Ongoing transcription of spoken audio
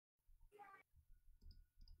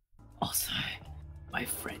Also, my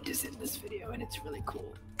friend is in this video and it's really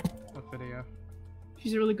cool. What video?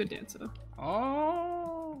 She's a really good dancer.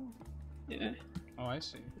 Oh. Yeah. Oh, I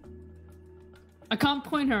see. I can't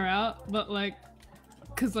point her out, but like,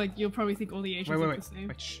 cause like you'll probably think all the Asians look the same.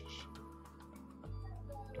 Wait, shh.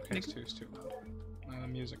 Okay, it's too loud.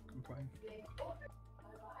 Music I'm playing.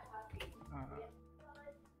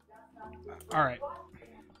 All right.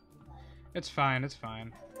 It's fine. It's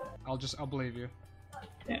fine. I'll believe you.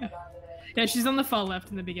 Yeah. Yeah, she's on the far left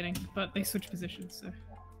in the beginning, but they switch positions, so.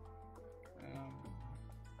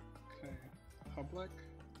 Okay. Public.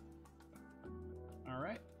 All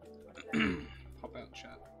right. Pop out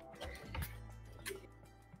chat.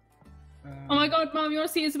 Oh my God, Mom! You want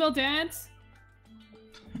to see Isabel dance?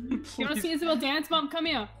 You want to see Isabel dance, Mom? Come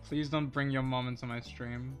here. Please don't bring your mom into my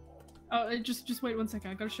stream. Oh, just wait 1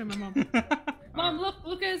 second. I gotta show my mom. Mom,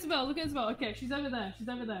 look at Isabel. Look at Isabel. Okay, she's over there. She's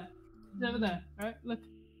over there. She's over there. All right, look.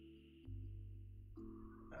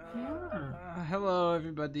 Hello,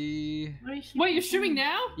 everybody. Wait, you're streaming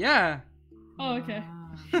now? Yeah. Oh, okay.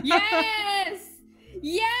 Yes!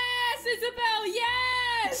 Yes, Isabel!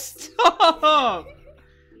 Yes! Stop!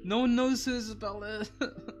 No one knows who Isabel is.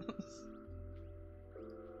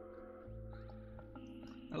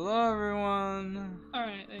 Hello, everyone. All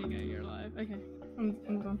right, there you go. You're alive. Okay, I'm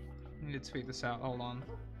done. I need to tweet this out. Hold on.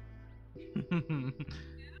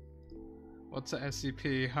 What's a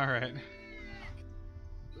SCP? All right.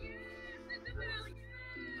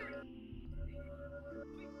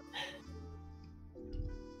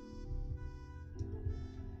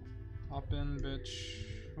 Hop in, bitch.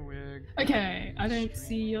 Wig. Okay, I don't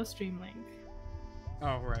see your stream link.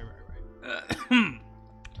 Oh, right.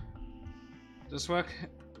 This work?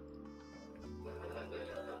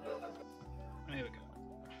 There we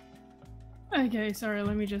go. Okay, sorry.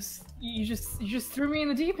 Let me you just threw me in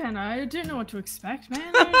the deep end. I didn't know what to expect,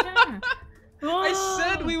 man. I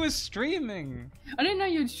said we were streaming. I didn't know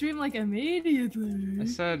you'd stream like immediately. I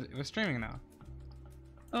said we're streaming now.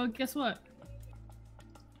 Oh, guess what?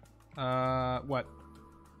 What?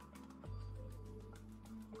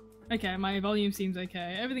 Okay, my volume seems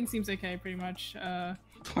okay. Everything seems okay, pretty much.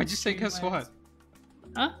 Why'd you say guess what?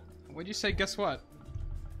 Huh? What'd you say guess what?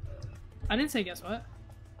 I didn't say guess what.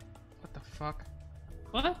 What the fuck?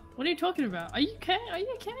 What? What are you talking about? Are you okay? Are you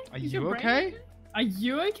okay? Are you okay? Are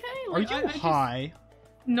you okay? Like, are you high?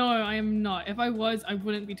 No, I am not. If I was, I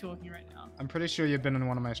wouldn't be talking right now. I'm pretty sure you've been in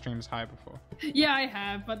one of my streams high before. Yeah, I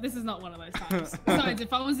have, but this is not one of those times. Besides,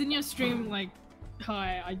 if I was in your stream, like,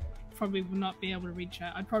 high, I probably would not be able to read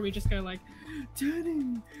chat. I'd probably just go like,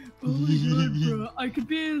 Danny, oh my God, bro. I could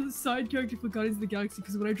be a side character for Guardians of the Galaxy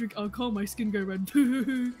because when I drink alcohol, my skin go red.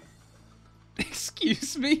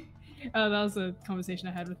 Excuse me? That was a conversation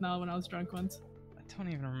I had with Nala when I was drunk once. I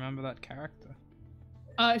don't even remember that character.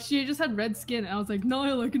 She just had red skin, and I was like,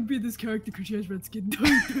 Niall, I can be this character because she has red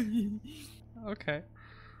skin. Okay.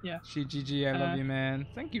 Yeah. GG, I love you, man.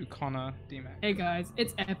 Thank you, Connor, D-Mac. Hey guys,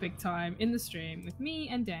 it's epic time in the stream with me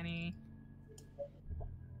and Danny.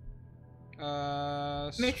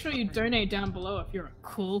 Make sure you donate down below if you're a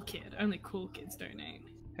cool kid. Only cool kids donate.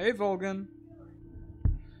 Hey, Volgan.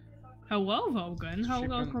 Hello, Volgan. How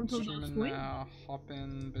welcome to the stream. Hop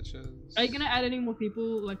in, bitches. Are you gonna add any more people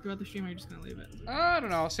like throughout the stream, or are you just gonna leave it? I don't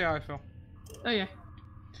know. I'll see how I feel. Oh yeah.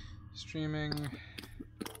 Streaming.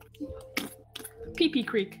 Pee-pee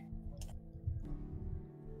Creek.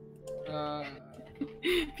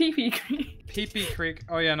 Pee-pee Creek. Pee-pee Creek.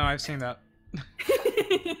 Oh yeah, no, I've seen that.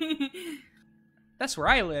 That's where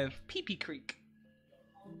I live. Pee-pee Creek.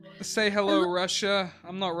 Say hello, Russia.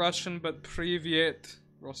 I'm not Russian, but privyet.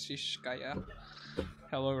 Rossishkaya.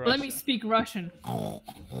 Hello, Russia. Let me speak Russian. What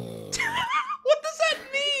does that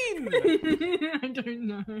mean? I don't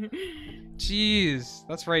know. Jeez,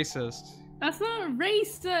 that's racist. That's not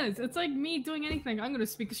racist. It's like me doing anything. I'm gonna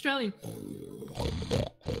speak Australian.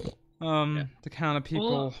 The count of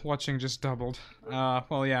people watching just doubled.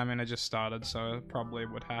 Well, yeah, I mean, I just started, so it probably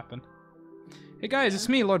would happen. Hey guys, it's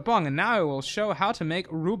me, Lord Bong, and now I will show how to make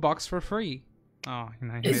Robux for free. Oh, you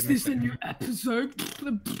know, is this a new episode?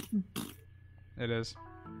 It is.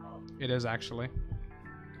 It is, actually.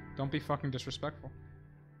 Don't be fucking disrespectful.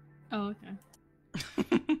 Oh, okay.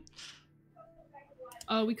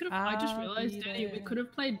 Oh, we could have. I just realized, Danny, we could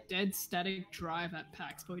have played Dead Static Drive at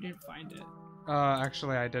PAX, but we didn't find it.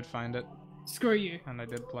 Actually, I did find it. Screw you. And I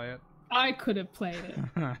did play it. I could have played it.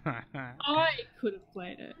 I could have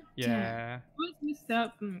played it. Yeah. What's missed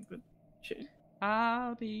out? Good shit.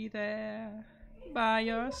 I'll be there by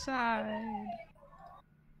your side.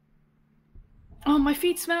 Oh, my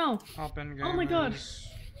feet smell. Hop in, gamers. Oh my God.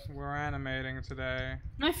 We're animating today.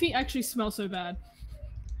 My feet actually smell so bad.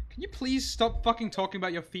 Can you please stop fucking talking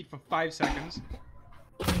about your feet for 5 seconds?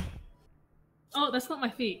 Oh, that's not my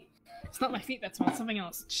feet. It's not my feet, that's one. Something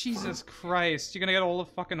else. Jesus Christ. You're gonna get all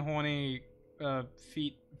the fucking horny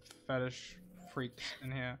feet fetish freaks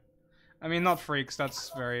in here. I mean, not freaks,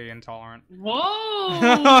 that's very intolerant. Whoa!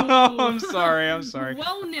 I'm sorry.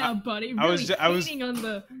 Well now, buddy. I was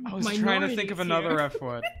trying to think of another F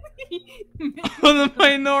word. On the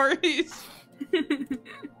minorities!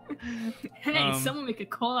 Hey, someone make a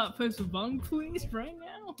call out for Bung, please, right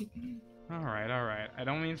now. Alright. I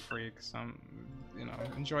don't mean freaks. You know,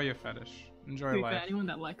 enjoy your fetish. Enjoy life. Anyone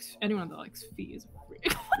that likes feet is a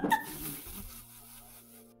freak.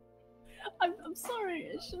 I'm sorry,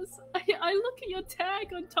 it's just I look at your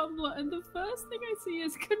tag on Tumblr and the first thing I see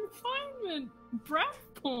is confinement brat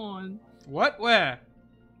porn. What? Where?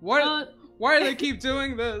 What? Why do they keep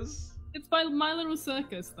doing this? It's by My Little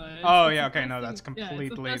Circus though. Oh yeah, okay, no, that's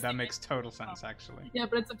completely that makes total sense actually. Yeah,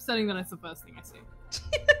 but it's upsetting that it's the first thing I see.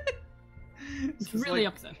 It's really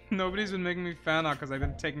upsetting. Nobody's been making me fan art because I've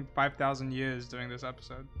been taking 5,000 years doing this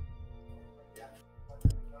episode.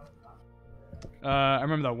 I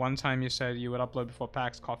remember that one time you said you would upload before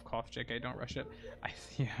PAX. Cough, cough. JK, don't rush it. I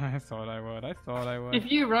thought I would.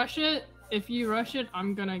 If you rush it,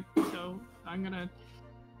 I'm gonna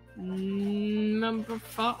number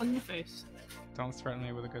fart on your face. Don't threaten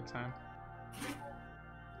me with a good time.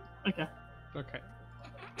 Okay. Okay.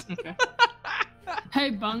 Okay. Hey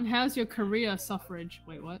Bung, how's your career suffrage?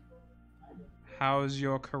 Wait, what? How's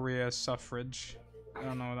your career suffrage? I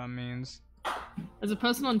don't know what that means. As a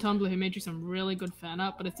person on Tumblr who made you some really good fan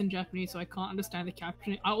art, but it's in Japanese, so I can't understand the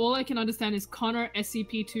captioning. All I can understand is Connor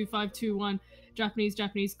SCP-2521,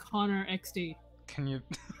 Japanese Connor XD. Can you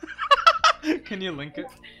can you link it?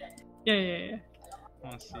 Yeah. I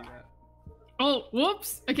want to see that. Oh,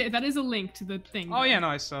 whoops! Okay, that is a link to the thing. Oh yeah, no,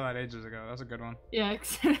 I saw that ages ago. That's a good one. Yeah,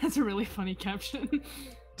 that's a really funny caption.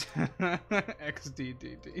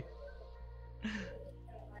 XDDD.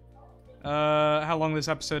 How long this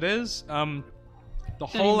episode is? The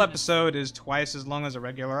whole episode is twice as long as a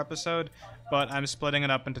regular episode, but I'm splitting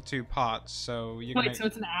it up into 2 parts, so you're gonna... Wait, so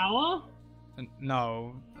it's an hour?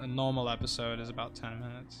 No, a normal episode is about 10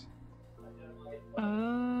 minutes.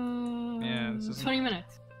 Yeah, this is 20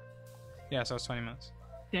 minutes. Yeah, so it's 20 minutes.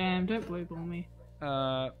 Damn, don't blue ball me.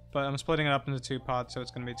 But I'm splitting it up into 2 parts, so it's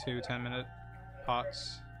gonna be 2 10-minute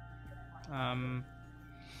parts.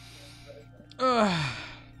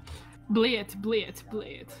 Bleat.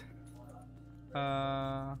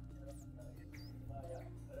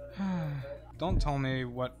 Don't tell me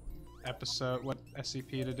what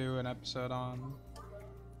SCP to do an episode on.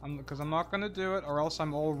 Because I'm not gonna do it, or else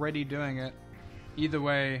I'm already doing it. Either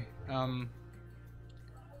way,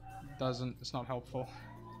 it's not helpful.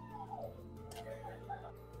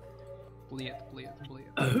 Bleat.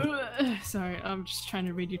 Sorry, I'm just trying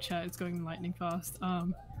to read your chat. It's going lightning fast.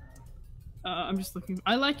 I'm just looking.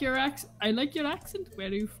 I like your accent. Where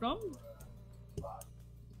are you from?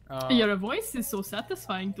 Your voice is so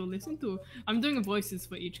satisfying to listen to. I'm doing voices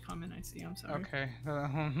for each comment I see. I'm sorry. Okay,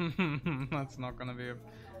 that's not gonna be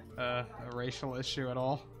a racial issue at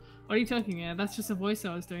all. What are you talking about? That's just a voice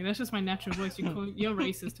I was doing. That's just my natural voice. You're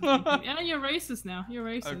racist. Yeah, you're racist now. You're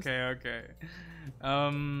racist. Okay.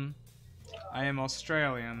 I am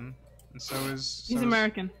Australian, and so is. He's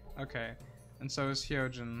American. Okay, and so is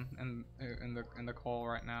Hyojin in the call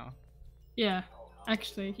right now. Yeah,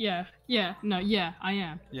 actually, yeah, I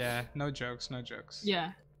am. Yeah, no jokes.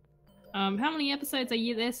 Yeah. How many episodes are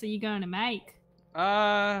you going to make?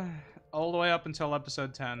 All the way up until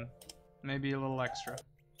episode 10, maybe a little extra.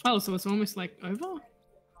 Oh, so it's almost like over?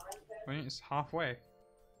 It's halfway.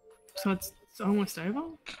 So it's almost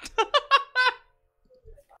over?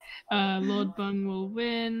 Lord Bung will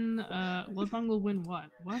win. Lord Bung will win what?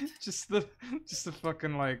 What? Just the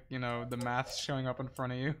fucking, like, you know, the math showing up in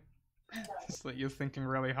front of you. It's like you're thinking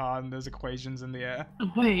really hard and there's equations in the air.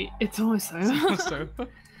 Oh, wait, it's almost over. It's almost over.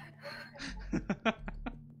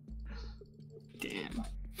 Damn.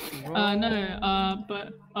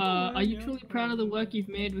 But are you truly proud of the work you've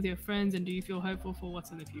made with your friends, and do you feel hopeful for what's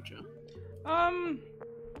in the future?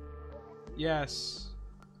 Yes.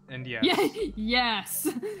 And yes. Yeah, yes.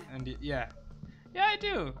 And yeah, I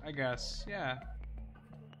do. I guess. Yeah.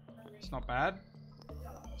 It's not bad.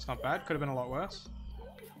 Could have been a lot worse.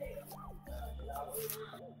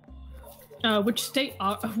 Which state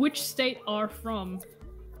are from?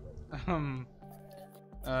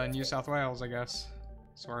 New South Wales, I guess.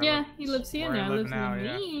 He lives here now. Lives now, with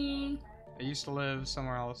yeah. me. I used to live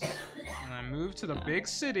somewhere else, and I moved to the big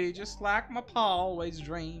city, just like my pa always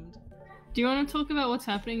dreamed. Do you want to talk about what's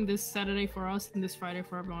happening this Saturday for us and this Friday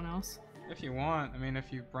for everyone else? If you want. I mean,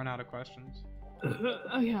 if you run out of questions.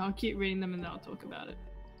 Okay, I'll keep reading them and then I'll talk about it.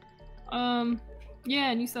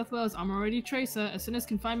 Yeah, New South Wales. I'm already Tracer. As soon as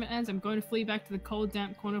confinement ends, I'm going to flee back to the cold,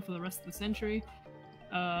 damp corner for the rest of the century.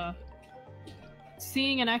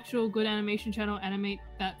 Seeing an actual good animation channel animate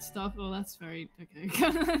that stuff. Oh, that's very okay.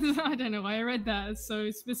 I don't know why I read that. It's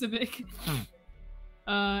so specific.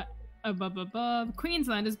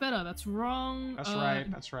 Queensland is better. That's wrong. That's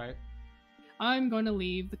right. That's right. I'm going to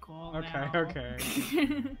leave the call. Okay. Now. Okay.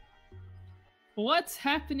 What's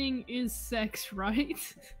happening is sex, right?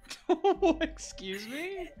 Excuse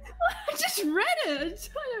me? I just read it.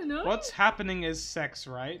 I don't know. What's happening is sex,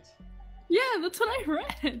 right? Yeah, that's what I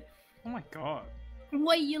read. Oh my god.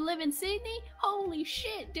 Wait, you live in Sydney? Holy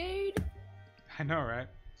shit, dude. I know, right?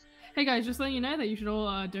 Hey guys, just letting you know that you should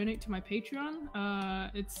all donate to my Patreon.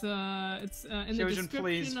 It's in the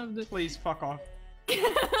description of the. Please fuck off.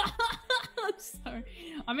 I'm sorry.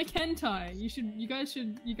 I'm a Kentai. You guys,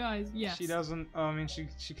 yes. She doesn't. Oh, I mean, she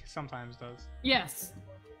sometimes does. Yes.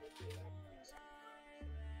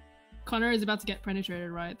 Connor is about to get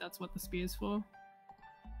penetrated, right? That's what the spear's for.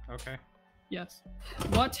 Okay. Yes.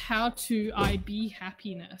 How to I be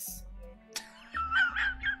happiness?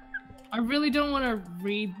 I really don't want to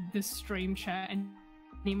read this stream chat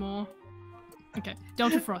anymore. Okay,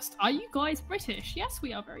 Delta Frost. Are you guys British? Yes,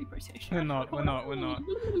 we are very British. We're not.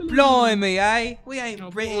 Blimey, eh? We ain't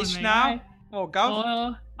British blimey, now. eh? Oh, go.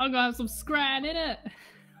 Oh, I'm gonna have some scran in it.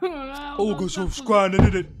 Oh, got some scran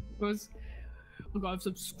in it. I'm gonna have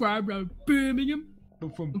some scran around Birmingham.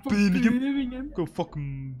 I'm from Birmingham. Go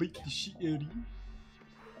fucking beat the shit out of you.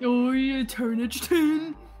 Oh yeah,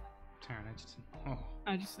 Turnigerton. Oh.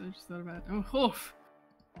 I just thought about it. Oh.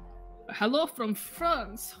 Hello from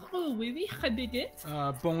France. Oh, oui, oui, baguette.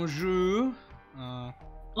 Bonjour.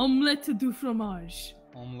 Omelette du fromage.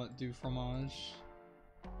 Omelette du fromage.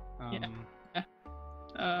 Yeah.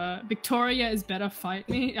 Victoria is better. Fight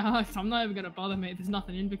me. I'm not even gonna bother, mate. There's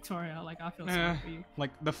nothing in Victoria. Like, I feel sorry for you.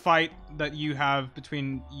 Like, the fight that you have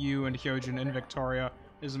between you and Hyojin in Victoria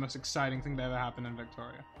is the most exciting thing that ever happened in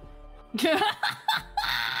Victoria. Get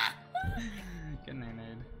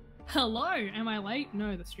nade. Hello, am I late?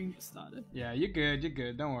 No, the stream just started. Yeah, you're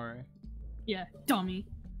good, don't worry. Yeah, dummy.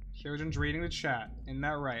 Hyojin's reading the chat, isn't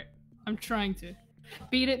that right? I'm trying to.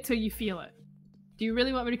 Beat it till you feel it. Do you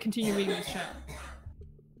really want me to continue reading this chat?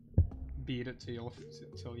 Beat it till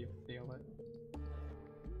you feel it.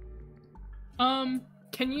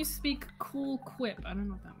 Can you speak cool quip? I don't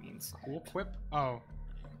know what that means. Cool quip? Oh,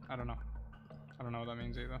 I don't know. I don't know what that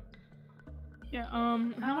means either. Yeah, how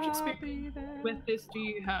much experience with this do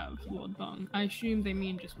you have, Lord Bung? I assume they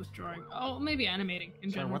mean just withdrawing. Oh, maybe animating in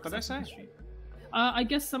general. What did I say? I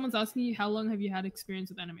guess someone's asking you how long have you had experience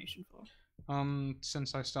with animation for?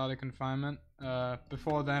 Since I started confinement.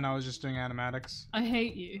 Before then I was just doing animatics. I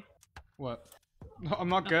hate you. What? No, I'm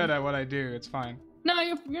not good at what I do, it's fine. No,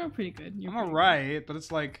 you're pretty good. I'm alright, but it's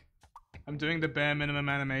like, I'm doing the bare minimum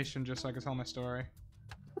animation just so I can tell my story.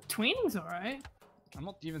 Tweening's alright. I'm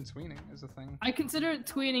not even tweening is a thing. I consider it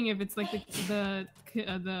tweening if it's like the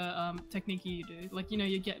technique you do. Like, you know,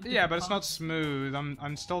 you get. Yeah, but it's not smooth.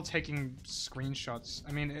 I'm still taking screenshots.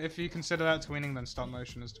 I mean, if you consider that tweening, then stop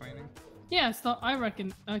motion is tweening. Yeah, I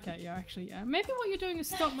reckon. Okay, yeah, actually, yeah. Maybe what you're doing is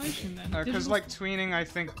stop motion then. Because like tweening, I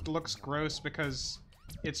think looks gross because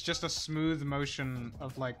it's just a smooth motion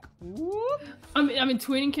of like. Whoop. I mean,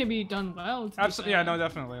 tweening can be done well. Absolutely, yeah, no,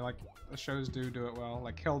 definitely. Like. The shows do it well.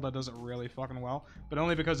 Like Hilda does it really fucking well, but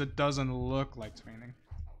only because it doesn't look like tweening.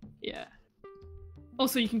 Yeah.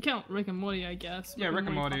 Also, you can count Rick and Morty, I guess. Yeah, Rick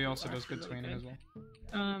and Morty also does good tweening as well.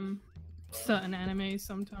 Certain animes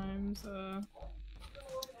sometimes.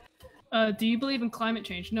 Do you believe in climate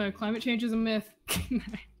change? No, climate change is a myth.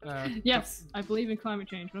 Yes, I believe in climate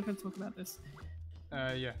change. We're not going to talk about this.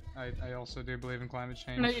 Yeah, I also do believe in climate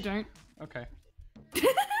change. No, you don't. Okay.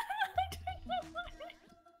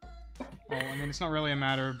 Well, I mean, it's not really a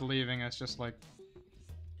matter of believing, it's just like,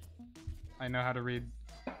 I know how to read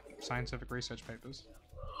scientific research papers.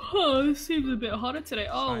 Oh, this seems a bit hotter today.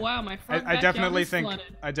 Oh, wow, my front I definitely think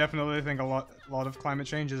flooded. I definitely think a lot of climate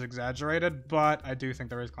change is exaggerated, but I do think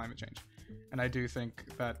there is climate change. And I do think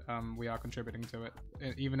that we are contributing to it,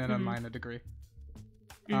 even in a minor degree.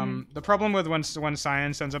 The problem with when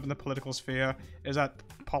science ends up in the political sphere is that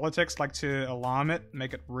politics like to alarm it,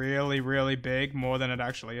 make it really, really big, more than it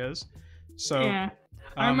actually is. So, yeah,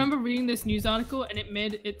 I remember reading this news article and it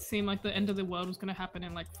made it seem like the end of the world was going to happen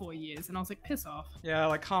in like 4 years, and I was like, piss off. Yeah,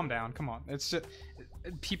 like calm down, come on. It's just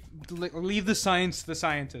leave the science to the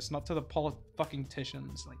scientists, not to the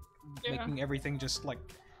fucking-ticians, like making everything just like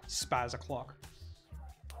spaz o'clock.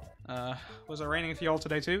 Was it raining for y'all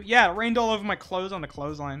today too? Yeah, it rained all over my clothes on the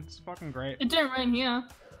clothesline. It's fucking great. It didn't rain here.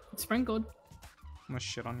 It sprinkled. I'm gonna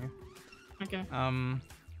shit on you. Okay.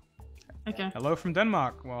 Okay. Hello from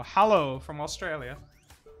Denmark. Well, hello from Australia.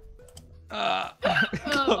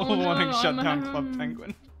 Global warming shutdown Club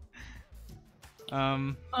Penguin.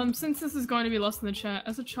 Since this is going to be lost in the chat,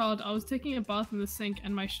 as a child, I was taking a bath in the sink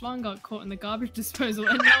and my schlong got caught in the garbage disposal,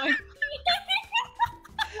 and now I.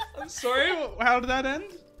 I'm sorry. How did that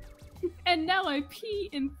end? And now I pee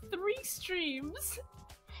in 3 streams.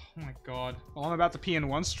 Oh my god. Well, I'm about to pee in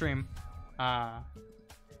 1 stream.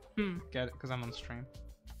 Get it? Because I'm on stream.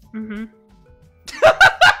 Mm-hmm.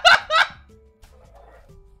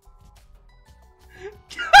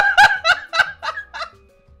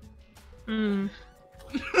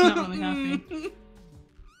 Not really happy.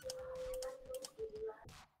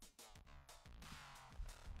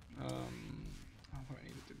 What do I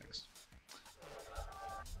need to do next?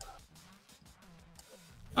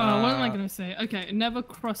 Oh, what am I gonna say? Okay, never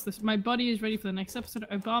cross this. My body is ready for the next episode.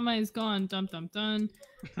 Obama is gone. Dum dum dum.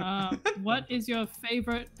 What is your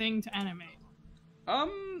favorite thing to animate?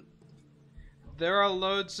 There are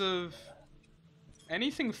loads of...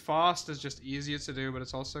 Anything fast is just easier to do, but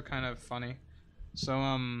it's also kind of funny. So,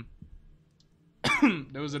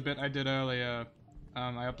 there was a bit I did earlier,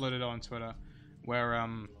 I uploaded it on Twitter, where,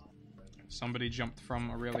 somebody jumped from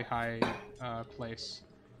a really high, place,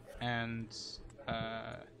 and,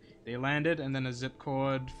 they landed, and then a zip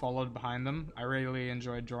cord followed behind them. I really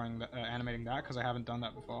enjoyed animating that, because I haven't done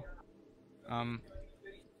that before.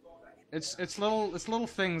 It's little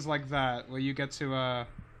things like that, where you get to,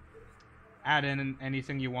 add in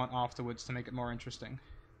anything you want afterwards to make it more interesting.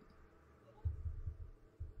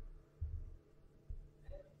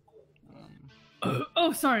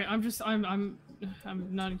 Oh, sorry. I'm nodding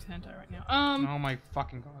to hentai right now. Oh my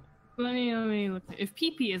fucking god. Let me look. If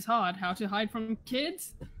pee-pee is hard, how to hide from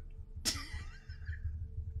kids?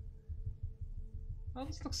 Oh,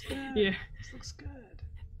 this looks good. Yeah. This looks good.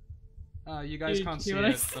 You guys can't see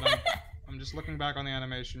it, but I'm just looking back on the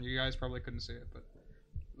animation. You guys probably couldn't see it, but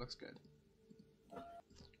it looks good.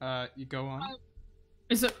 You go on.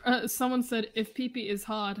 Is it? Someone said if pee-pee is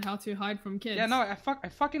hard, how to hide from kids. Yeah, no, I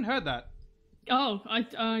fucking heard that. Oh, I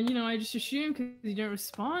just assumed because you didn't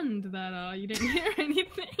respond that you didn't hear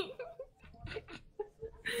anything.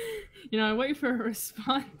 I wait for a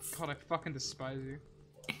response. God, I fucking despise you.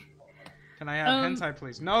 Can I have hentai,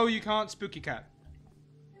 please? No, you can't, Spooky Cat.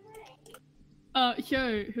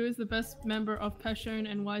 Yo, who is the best member of Passion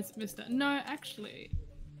and why is it Mr.? No, actually,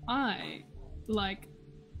 I like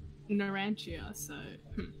Narantia, so,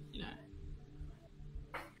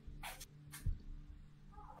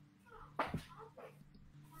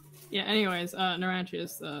 Yeah, anyways,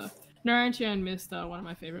 Narantia and Mist are one of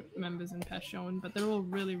my favorite members in Passion, but they're all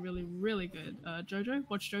really, really, really good. Jojo?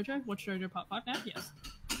 Watch Jojo? Watch Jojo Part 5 now? Yes.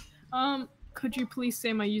 Could you please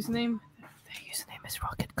say my username? The username is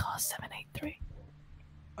RocketCar783.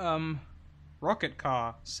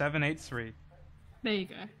 RocketCar783. There you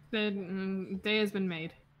go. The day has been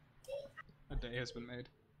made. A day has been made.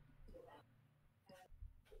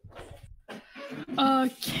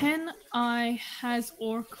 Can I has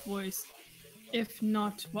orc voice? If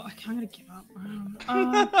not, well, I'm gonna give up.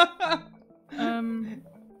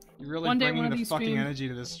 You're really bringing the fucking energy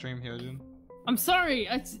to this stream, Hyojin. I'm sorry.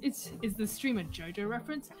 Is the stream a JoJo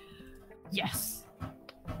reference? Yes.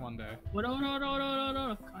 One day. I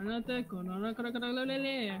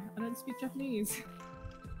don't speak Japanese.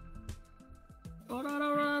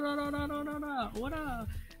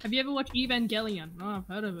 Have you ever watched Evangelion? No, I've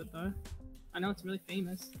heard of it though. I know it's really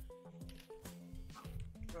famous.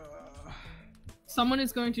 Someone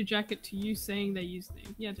is going to jack it to you saying their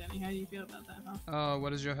username. Yeah, Danny, how do you feel about that, huh?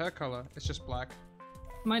 What is your hair color? It's just black.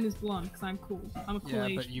 Mine is blonde because I'm cool. I'm a cool Asian.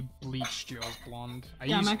 Yeah, but you bleached yours blonde.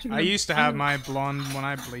 I actually used to have my blonde when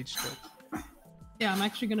I bleached it. Yeah, I'm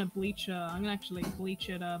actually gonna bleach. I'm gonna actually bleach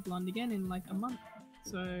it blonde again in like a month.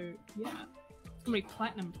 So yeah, it's gonna be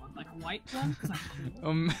platinum blonde, like white blonde. Cause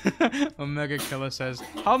I'm cool. Omega Killer says,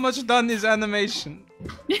 "How much done is animation?"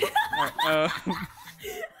 Right,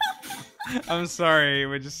 I'm sorry.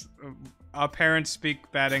 We're just our parents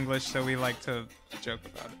speak bad English, so we like to joke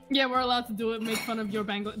about it. Yeah, we're allowed to do it. Make fun of your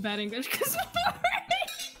bad English because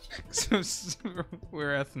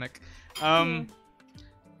we're ethnic.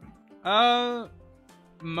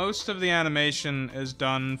 Most of the animation is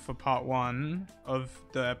done for part 1 of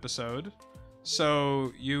the episode,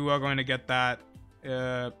 so you are going to get that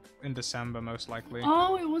in December, most likely.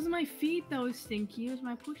 Oh, it wasn't my feet that was stinky. It was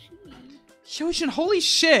my pushy. Hyojin, holy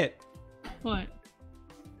shit! What?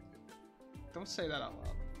 Don't say that out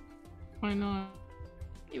loud. Why not?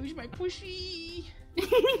 It was my pushy.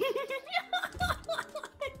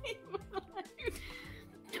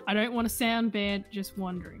 I don't want to sound bad, just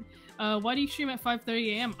wondering. Why do you stream at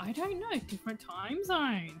 5:30 AM? I don't know, different time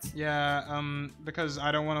zones. Yeah, because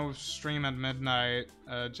I don't want to stream at midnight,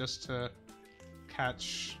 just to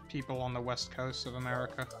catch people on the west coast of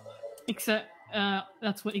America. Except,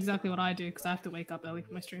 that's exactly what I do, because I have to wake up early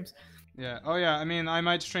for my streams. Yeah, oh yeah, I mean, I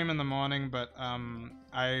might stream in the morning, but,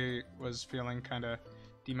 I was feeling kind of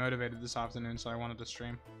demotivated this afternoon, so I wanted to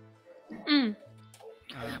stream.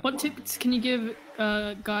 What tips can you give,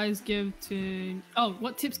 what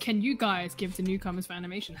tips can you guys give to newcomers for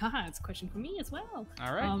animation? Haha, it's a question for me as well.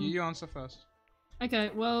 Alright, you answer first.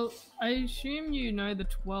 Okay, well, I assume you know the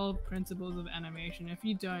 12 principles of animation. If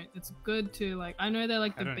you don't, it's good to, like, I know they're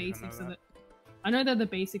like the basics of the... I know they're the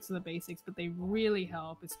basics of the basics, but they really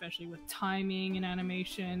help, especially with timing in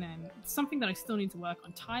animation, and it's something that I still need to work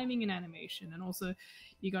on, timing in animation. And also,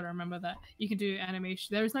 you gotta remember that you can do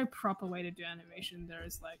animation. There is no proper way to do animation. There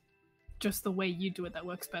is like just the way you do it that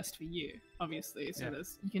works best for you, obviously. So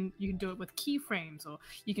there's you can do it with keyframes, or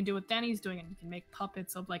you can do what Danny's doing, and you can make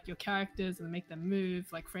puppets of like your characters and make them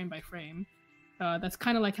move like frame by frame. That's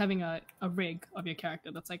kind of like having a rig of your character.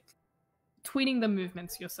 That's like tweeting the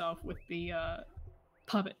movements yourself with the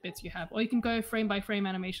puppet bits you have, or you can go frame by frame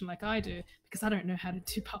animation like I do, because I don't know how to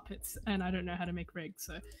do puppets and I don't know how to make rigs,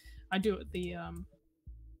 so I do it the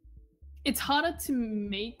it's harder to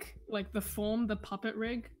make like the puppet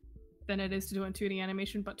rig than it is to do it in 2D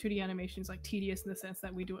animation, but 2D animation is like tedious in the sense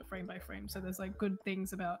that we do it frame by frame, so there's like good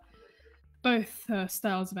things about both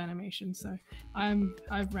styles of animation. So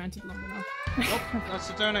I've ranted long enough. Oh, that's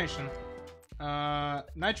a donation.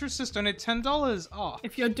 Nitrous has donated $10. Oh.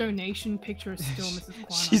 If your donation picture is still Mrs.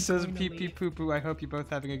 Kwan, she says pee pee poo poo. I hope you're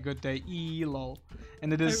both having a good day. Lol.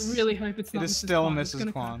 And it is. I really hope it's not. It is Mrs. still Kwan.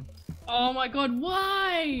 Mrs. Kwan. Oh my god,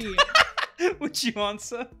 why? Would you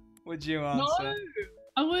answer? Would you answer? No,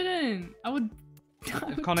 I wouldn't. I would.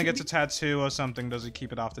 If Connor gets a tattoo or something, does he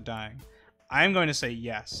keep it after dying? I'm going to say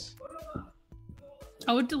yes.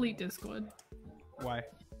 I would delete Discord. Why?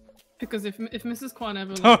 Because if Mrs. Kwan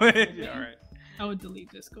ever yeah, alright. I would delete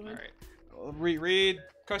Discord. Alright. Read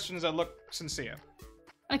questions that look sincere.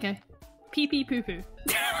 Okay. Pee pee poo poo.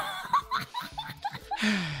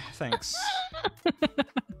 Thanks.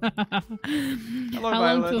 Hello, how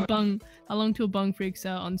long till Bung freaks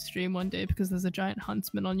out on stream one day because there's a giant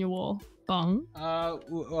huntsman on your wall? Bung?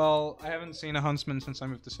 Well, I haven't seen a huntsman since I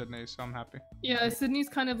moved to Sydney, so I'm happy. Yeah, Sydney's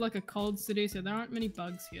kind of like a cold city, so there aren't many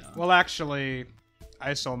bugs here. Well, actually,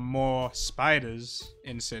 I saw more spiders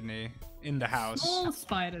in Sydney in the house. Small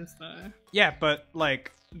spiders, though. Yeah, but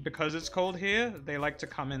like because it's cold here, they like to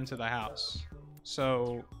come into the house.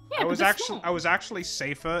 So yeah, I was actually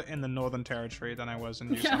safer in the Northern Territory than I was in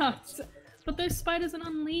New South Wales. But those spiders are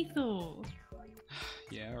non-lethal.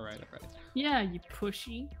 Yeah, alright. Yeah, you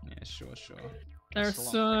pushy. Yeah, sure. There are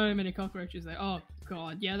so many cockroaches there. Oh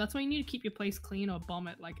god, yeah, that's why you need to keep your place clean or bomb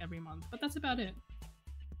it like every month. But that's about it.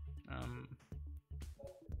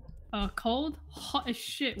 Cold? Hot as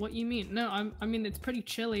shit. What you mean? No, I mean it's pretty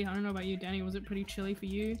chilly. I don't know about you, Danny. Was it pretty chilly for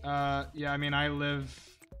you? Yeah, I mean I lived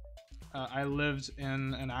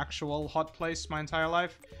in an actual hot place my entire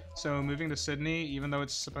life. So moving to Sydney, even though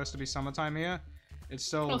it's supposed to be summertime here, it's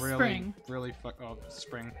still spring.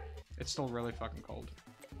 Spring. It's still really fucking cold.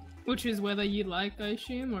 Which is whether you like, I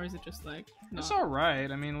assume, or is it just like... It's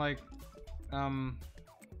alright. I mean, like,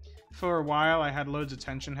 for a while I had loads of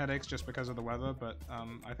tension headaches just because of the weather, but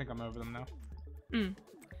I think I'm over them now.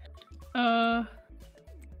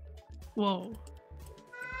 Whoa.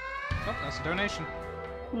 Oh, that's a donation.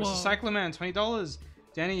 Whoa. Mr. Cyclaman, $20.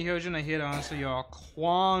 Danny Hyojin are here to answer your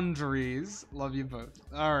quandaries. Love you both.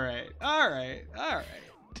 Alright.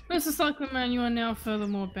 Mr. Cyclaman, you are now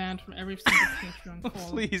furthermore banned from every single Patreon call.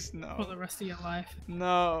 Please, no. For the rest of your life.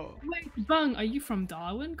 No. Wait, Bung, are you from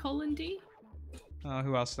Darwin, D?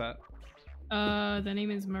 Who else that? Their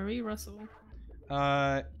name is Marie Russell.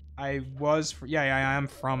 I am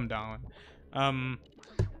from Darwin.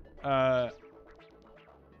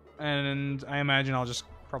 And I imagine I'll just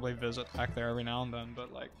probably visit back there every now and then,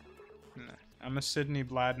 but like, nah. I'm a Sydney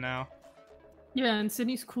Blad now. Yeah, and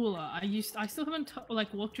Sydney's cooler. I still haven't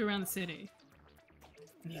walked you around the city.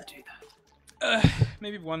 I need to do that.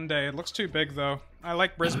 Maybe one day. It looks too big though. I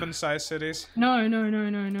like Brisbane-sized cities. No.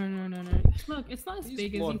 Look, it's not as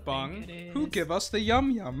big as you think it is. Who give us the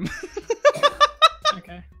yum yum?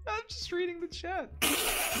 Okay. I'm just reading the chat.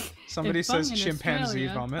 Somebody says chimpanzee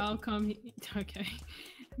vomit. I'll come. Okay.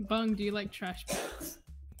 Bung, do you like trash packs?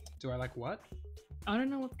 Do I like what? I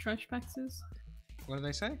don't know what trash packs is. What do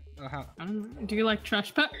they say? Oh, how? I don't know. Do you like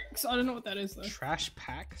trash packs? I don't know what that is though. Trash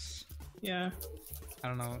packs? Yeah. I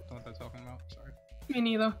don't know what they're talking about. Sorry. Me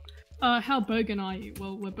neither. How bogan are you?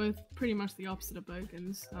 Well, we're both pretty much the opposite of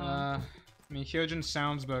bogans. I mean, Hyojin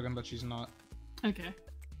sounds bogan, but she's not. Okay.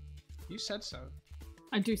 You said so.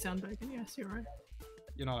 I do sound bogan. Yes, you're right.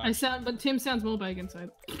 You're not. I sound, but Tim sounds more bogan, so.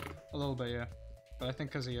 A little bit, yeah. But I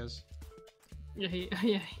think because he is. Yeah, he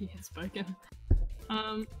is bogan.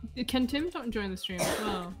 Can Tim not join the stream as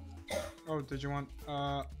well? Oh, did you want?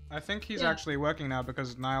 I think he's actually working now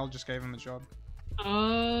because Niall just gave him a job.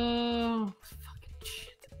 Oh, fucking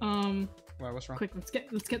shit. Wait, what's wrong? Quick,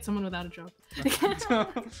 let's get someone without a job.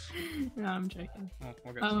 No, I'm joking. Well,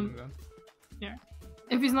 we'll get someone then. Yeah.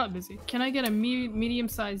 If he's not busy, can I get a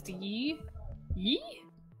medium-sized yee? Yee?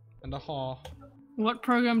 And a haw. What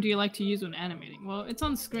program do you like to use when animating? Well, it's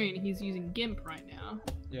on screen. He's using GIMP right now.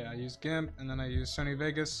 Yeah, I use GIMP, and then I use Sony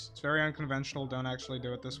Vegas. It's very unconventional. Don't actually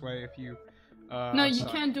do it this way if you... no, you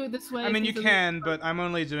can do it this way. I mean, you can, but I'm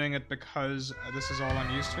only doing it because this is all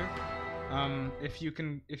I'm used to. Hold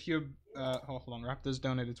on, Raptors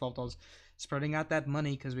donated $12. Spreading out that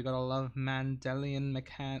money because we got a lot of Mandelian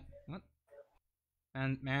McCann. What?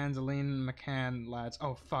 And Mandeline McCann lads.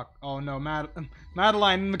 Oh fuck. Oh no, Madeline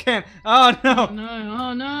McCann. Oh no. Oh no.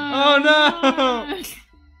 Oh no. Oh no.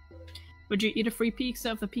 Would you eat a free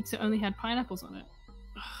pizza if the pizza only had pineapples on it?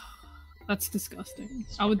 That's disgusting.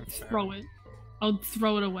 I would throw it. I would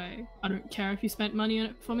throw it away. I don't care if you spent money on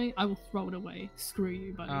it for me. I will throw it away. Screw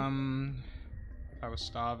you, buddy. If I was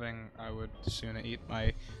starving, I would sooner eat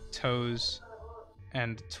my toes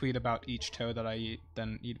and tweet about each toe that I eat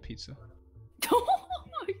than eat a pizza.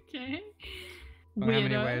 Okay. How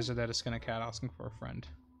many ways are there to skin a cat asking for a friend?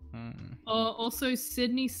 Also,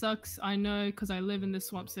 Sydney sucks. I know because I live in this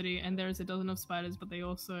swamp city and there's a dozen of spiders, but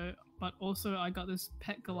also I got this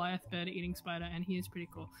pet Goliath bird eating spider and he is pretty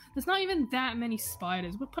cool. There's not even that many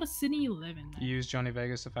spiders. What part of Sydney you live in? You use Johnny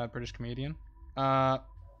Vegas, the fat British comedian. I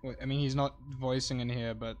mean, he's not voicing in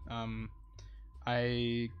here, but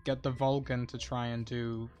I get the Vulcan to try and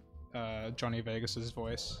do Johnny Vegas's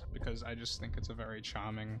voice because I just think it's a very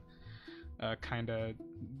charming, kind of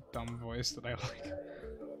dumb voice that I like.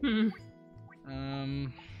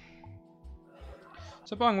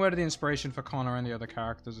 So Bong, where did the inspiration for Connor and the other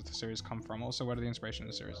characters of the series come from? Also, where did the inspiration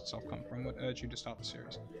of the series itself come from? What urged you to start the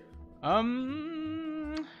series? I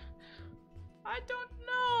don't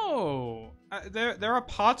know. There are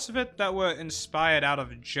parts of it that were inspired out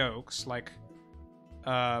of jokes, like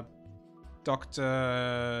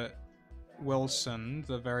Dr. Wilson,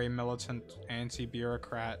 the very militant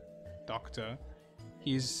anti-bureaucrat doctor.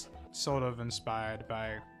 He's sort of inspired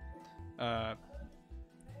by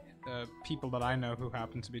people that I know who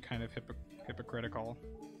happen to be kind of hypocritical,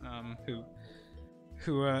 who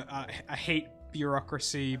hate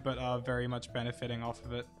bureaucracy but are very much benefiting off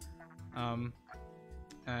of it,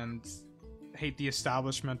 and hate the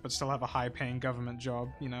establishment but still have a high-paying government job,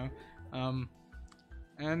 you know.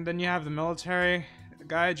 And then you have the military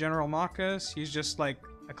guy, General Marcus. He's just like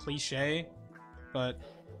a cliche, but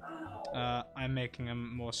I'm making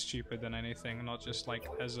him more stupid than anything, not just like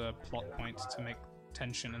as a plot point to make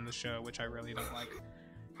tension in the show, which I really don't like.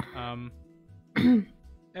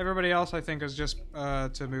 Everybody else, I think, is just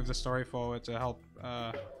to move the story forward, to help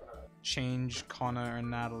change Connor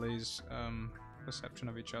and Natalie's perception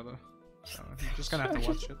of each other. So you're just gonna have to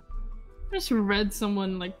watch it. I just read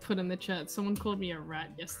someone like put in the chat, someone called me a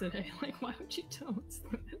rat yesterday. Like, why would you tell us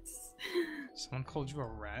this? Someone called you a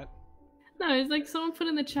rat? No, it's like someone put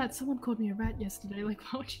in the chat, someone called me a rat yesterday. Like,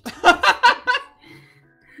 why would you tell us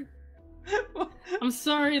this? I'm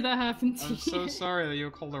sorry that happened to you. I'm so sorry that you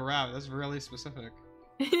were called a rat. That's really specific.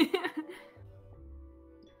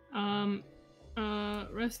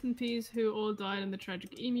 Rest in peace, who all died in the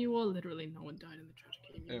tragic emu war. Literally no one died in the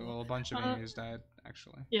tragic emu war. Well, a bunch of emus died,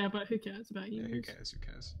 actually. Yeah, but who cares about emus? Yeah, who cares, who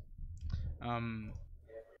cares.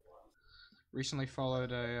 Recently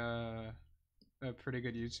followed a pretty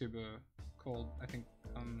good YouTuber called, I think,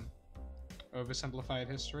 Oversimplified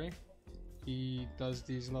History. He does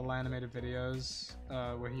these little animated videos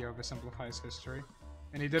where he oversimplifies history.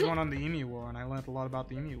 And he did one on the Emu War, and I learned a lot about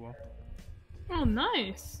the Emu War. Oh,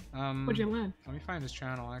 nice! What'd you learn? Let me find his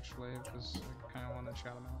channel, actually, because I kind of want to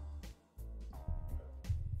shout him out.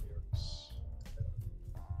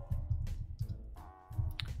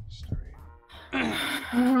 History.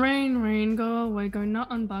 Rain, rain, go away, go not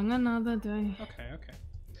unbung another day. Okay, okay.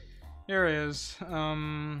 Here he is.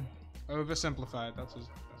 Oversimplified, that's his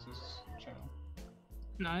channel.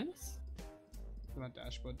 Nice. What's that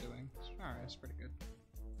dashboard doing? Alright, it's pretty good.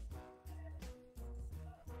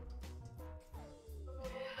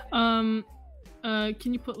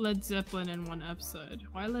 Can you put Led Zeppelin in one episode?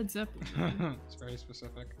 Why Led Zeppelin? It's very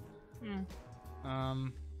specific. Yeah.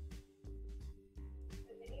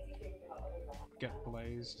 Get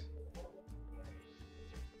blazed.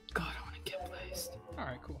 God, I want to get blazed.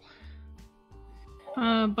 Alright, cool.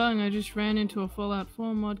 Bung, I just ran into a Fallout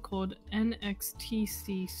 4 mod called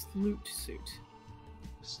NXTC Sloot Suit.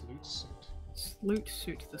 Sloot suit. Sloot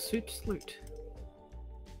Suit. The suit Sloot.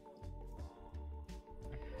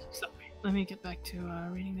 Sorry, let me get back to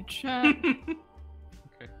reading the chat.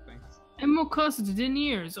 Okay, thanks. Emu Cost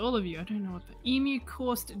Deniers, all of you. I don't know what the Emu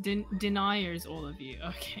Cost Deniers, all of you.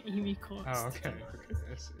 Okay, Emu Cost. Oh, okay. Okay,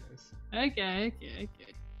 yes.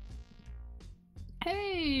 Okay.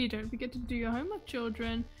 Hey, don't forget to do your homework,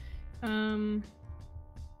 children.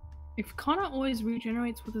 If Connor always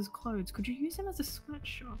regenerates with his clothes, could you use him as a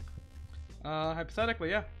sweatshop?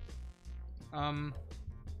 Hypothetically, yeah.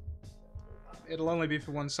 It'll only be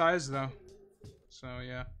for one size, though. So,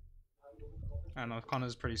 yeah. I don't know,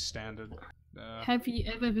 Connor's pretty standard. Have you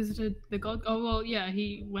ever visited the Gold... Oh, well, yeah,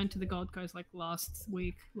 he went to the Gold Coast, like, last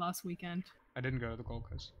weekend. I didn't go to the Gold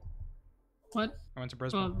Coast. What? I went to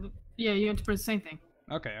Brisbane. Well, yeah, you went to Brisbane, same thing.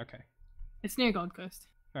 Okay. It's near Gold Coast.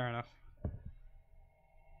 Fair enough.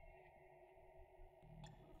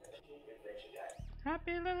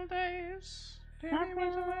 Happy little days. Happy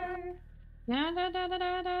little days.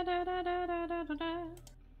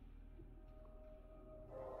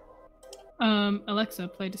 Alexa,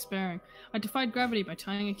 play Despairing. I defied gravity by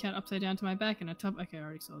tying a cat upside down to my back in a tub. Okay, I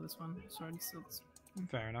already saw this one.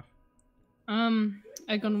 Fair enough.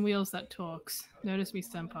 Egg on Wheels that talks. Notice me,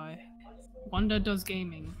 senpai. Wanda does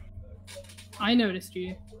gaming. I noticed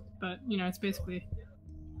you, but you know, it's basically,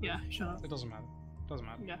 yeah. Shut up. It doesn't matter.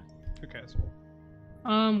 Yeah. Who cares?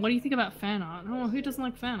 What do you think about fan art? Oh, who doesn't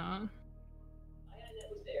like fan art?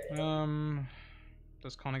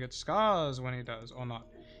 Does Connor get scars when he does, or not?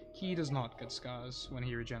 He does not get scars when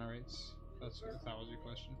he regenerates. If that was your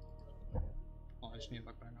question. Oh, I just need to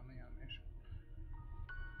look back on the animation.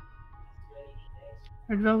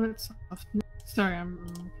 Red Velvet Soft. Sorry, I'm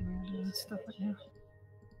looking at stuff right now.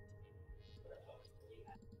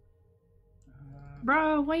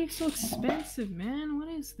 Bro, why are you so expensive, man? What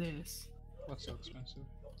is this? What's so expensive?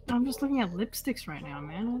 I'm just looking at lipsticks right now,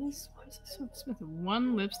 man. Why is this so expensive?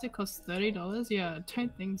 One lipstick costs $30? Yeah, I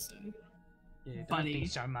don't think so. Yeah, buddy. don't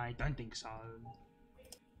think so, mate. Don't think so.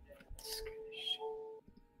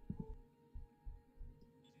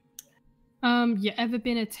 You ever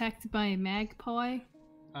been attacked by a magpie?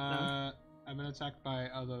 No. I've been attacked by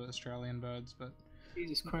other Australian birds, but...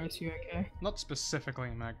 Jesus Christ, you okay? Not specifically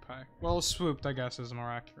a magpie. Well, swooped, I guess, is a more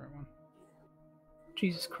accurate one.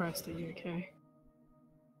 Jesus Christ, are you okay?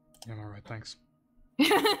 Yeah, I'm alright, thanks.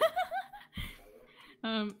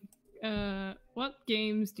 What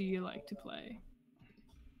games do you like to play?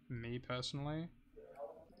 Me, personally?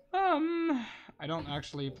 I don't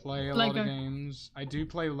actually play a lot of games. I do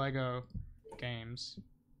play Lego games.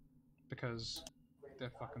 Because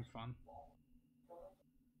they're fucking fun.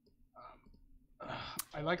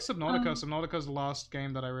 I like Subnautica. Subnautica's the last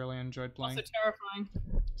game that I really enjoyed playing. Also terrifying.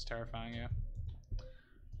 It's terrifying, yeah.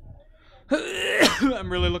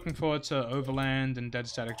 I'm really looking forward to Overland and Dead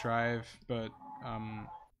Static Drive, but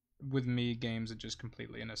with me, games are just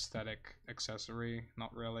completely an aesthetic accessory,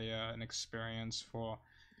 not really an experience for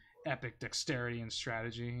epic dexterity and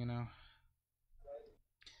strategy, you know?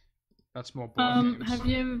 That's more board games. Have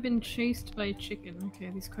you ever been chased by a chicken? Okay,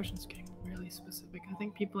 these questions are getting really specific. I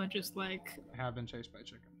think people are just like... I have been chased by a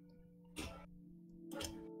chicken.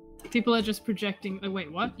 People are just projecting... Oh,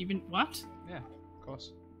 wait, what? You've been... What? Yeah, of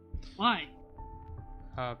course. Why?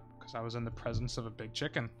 Because I was in the presence of a big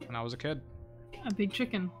chicken when I was a kid. A big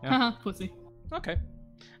chicken. Yeah. Haha, pussy. Okay.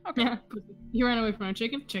 Okay. Yeah, pussy. You ran away from a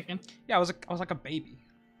chicken? Chicken. Yeah, I was like a baby.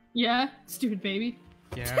 Yeah, stupid baby.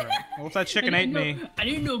 Yeah, right. Well, if that chicken ate me... I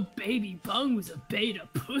didn't know Baby Bung was a beta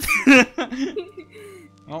pussy.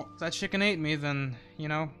 Well, if that chicken ate me, then, you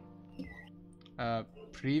know...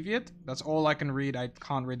 Privyet? That's all I can read. I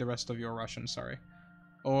can't read the rest of your Russian, sorry.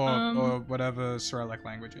 Or whatever Cyrillic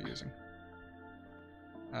language you're using.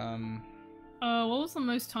 What was the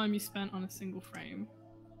most time you spent on a single frame?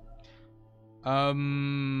 I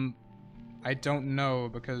don't know,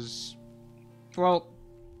 because... Well...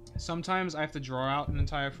 Sometimes I have to draw out an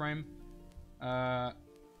entire frame, and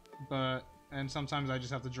sometimes I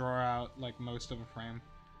just have to draw out like most of a frame,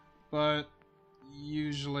 but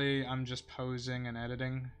usually I'm just posing and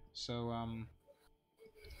editing. So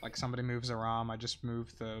like somebody moves their arm, I just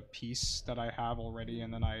move the piece that I have already,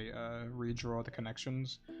 and then I redraw the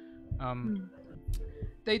connections.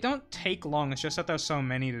 They don't take long. It's just that there's so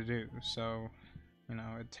many to do. So you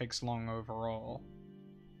know, it takes long overall.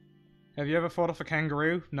 Have you ever fought off a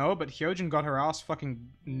kangaroo? No, but Hyojin got her ass fucking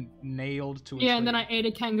nailed to a tree. And then I ate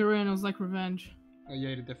a kangaroo and it was like revenge. Oh, you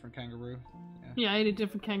ate a different kangaroo? Yeah, I ate a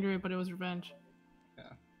different kangaroo, but it was revenge.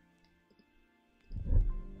 Yeah.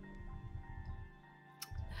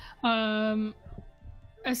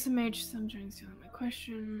 SMH, some trying to my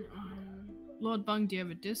question. Lord Bung, do you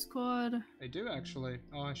have a Discord? I do actually.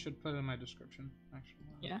 Oh, I should put it in my description, actually.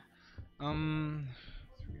 Yeah.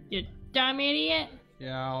 You dumb idiot.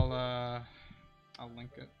 Yeah, I'll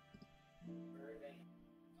link it.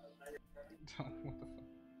 What the fuck?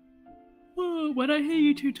 Oh, when I hear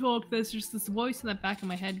you two talk, there's just this voice in the back of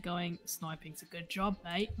my head going, "Sniping's a good job,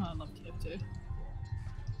 mate." Oh, I love TF2.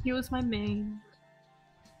 He was my main.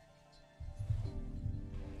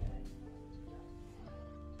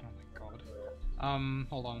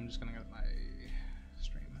 Hold on, I'm just gonna get my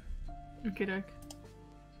stream. Okay, doke.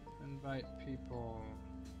 Invite people.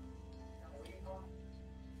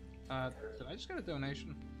 Did I just get a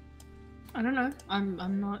donation? I don't know.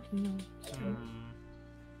 I'm not, you know.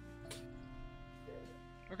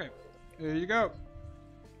 Okay, there you go.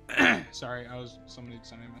 Sorry, somebody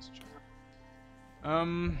sent me a message.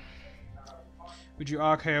 Would you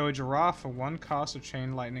RKO a giraffe for one cast of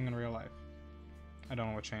chain lightning in real life? I don't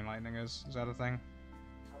know what chain lightning is. Is that a thing?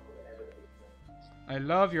 I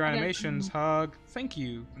love your animations, Hug. Thank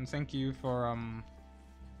you, and thank you for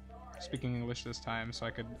speaking English this time, so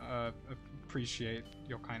I could appreciate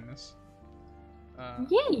your kindness.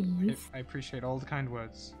 Yes. I appreciate all the kind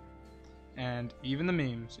words, and even the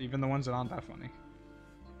memes, even the ones that aren't that funny.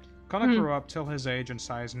 Connor grew up till his age and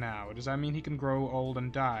size now. Does that mean he can grow old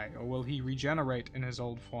and die, or will he regenerate in his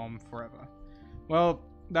old form forever? Well,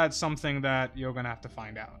 that's something that you're gonna have to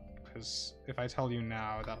find out, because if I tell you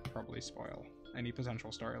now, that'll probably spoil any potential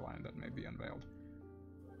storyline that may be unveiled.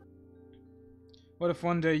 What if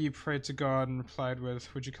one day you prayed to God and replied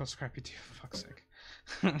with, "Would you kill Scrappy Doo for fuck's sake?"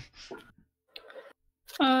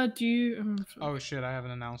 Do you... Oh shit, I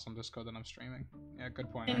haven't announced on Discord that I'm streaming. Yeah, good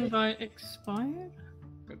point. Invite expired?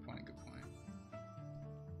 Good point, good point.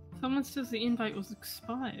 Someone says the invite was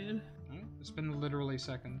expired. It's been literally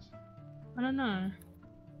seconds. I don't know.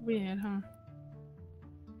 Weird, huh?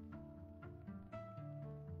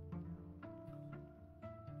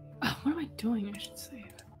 Oh, what am I doing? I should say.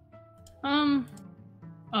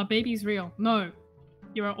 Our baby's real. No.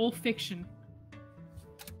 You are all fiction.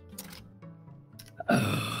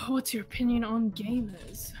 What's your opinion on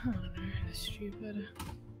gamers? I don't know, they're stupid.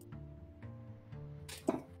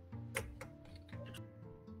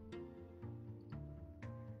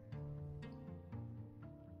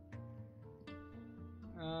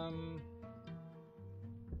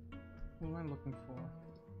 What am I looking for?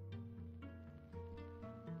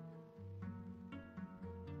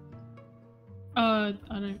 I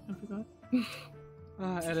forgot.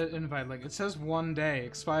 Edit invite link. It says 1 day.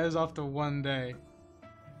 Expires after 1 day.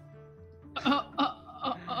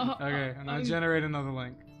 Okay, I'm gonna generate another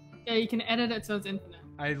link. Yeah, you can edit it so it's infinite.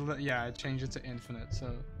 I changed it to infinite,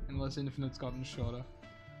 so unless infinite's gotten shorter.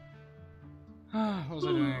 What was I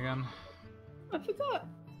doing again? I forgot.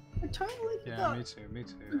 I totally forgot. Yeah, me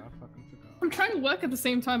too. I fucking forgot. I'm trying to work at the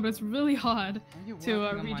same time, but it's really hard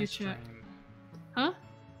to read your stream? chat. Huh?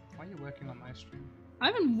 Why are you working on my stream? I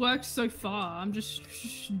haven't worked so far. I'm just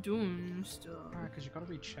doing stuff. Alright, because you gotta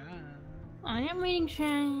read chat. I am reading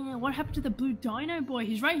chat. What happened to the blue dino boy?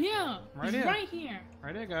 He's right here. Right here,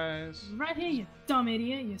 guys. Right here, you dumb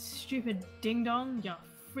idiot. You stupid ding dong. You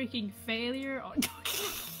freaking failure. Oh,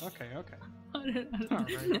 okay. I don't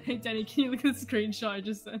right. Hey Danny, can you look at the screenshot I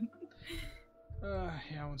just sent?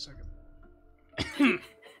 Yeah, 1 second.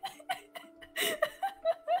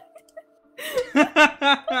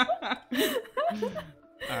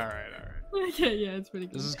 Alright. Okay, yeah, it's pretty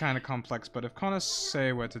good. This is kind of complex, but if Connors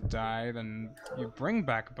say where to die, then you bring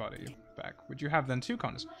back Buddy back. Would you have then 2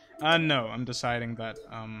 Connors? No, I'm deciding that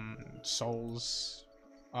souls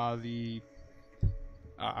are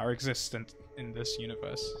are existent in this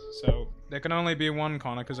universe. So there can only be 1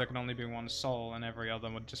 Connor because there can only be 1 soul, and every other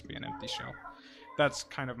would just be an empty shell. That's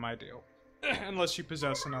kind of my deal. Unless you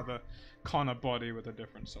possess another Connor body with a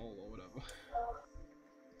different soul or whatever.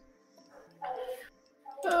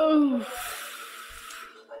 Oh.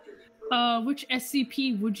 Which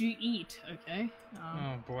SCP would you eat? Okay.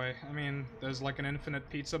 Oh boy. I mean, there's like an infinite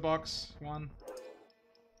pizza box one.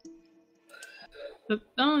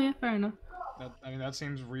 Oh yeah, fair enough. That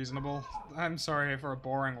seems reasonable. I'm sorry for a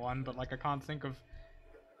boring one, but like I can't think of...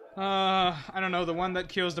 I don't know, the one that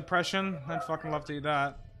cures depression? I'd fucking love to eat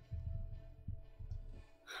that.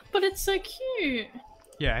 But it's so cute!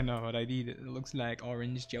 Yeah, I know what I'd eat. It looks like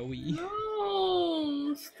Orange Joey. No!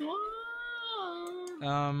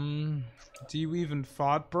 Do you even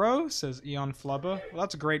fart, bro? Says Eon Flubber. Well,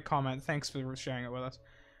 that's a great comment. Thanks for sharing it with us.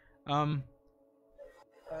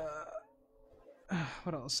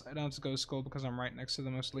 What else? I don't have to go to school because I'm right next to the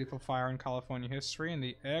most lethal fire in California history, and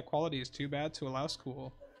the air quality is too bad to allow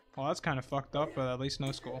school. Well, that's kind of fucked up, but at least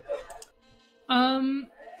no school. Why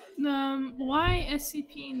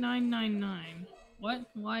SCP-999? What?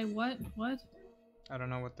 Why? What? I don't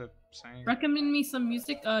know what they're saying. Recommend me some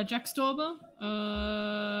music. Jack Stauber,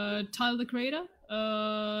 Tyler the Creator,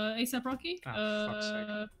 ASAP Rocky. Oh, fuck's sake.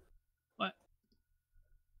 What?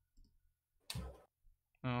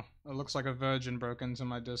 Oh, it looks like a virgin broke into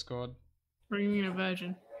my Discord. What do you mean a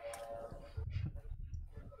virgin?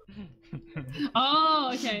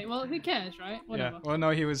 Oh, okay. Well, who cares, right? Whatever. Yeah. Well,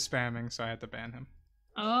 no, he was spamming, so I had to ban him.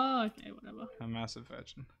 Oh, okay. Whatever. A massive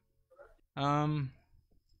virgin.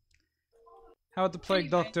 How would the plague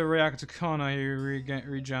doctor react to Connor? He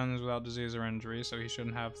regens without disease or injury, so he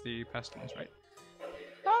shouldn't have the pestilence, right?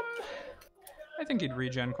 I think he'd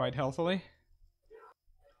regen quite healthily.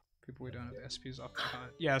 People we don't have the SPs off.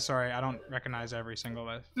 Yeah, sorry, I don't recognize every single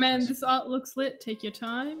list. Man, this art looks lit. Take your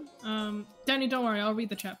time. Danny, don't worry, I'll read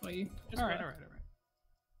the chat for you. Alright.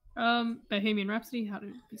 Bohemian Rhapsody, how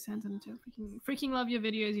to be sent into freaking love your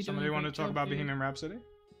videos. Somebody want to talk about Bohemian Rhapsody?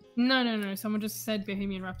 No. Someone just said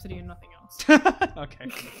Bohemian Rhapsody and nothing else. Okay.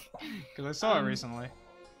 Because I saw it recently.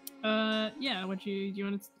 Yeah. Do you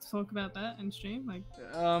want to talk about that in stream? Like.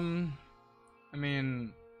 I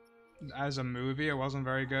mean, as a movie, it wasn't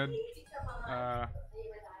very good.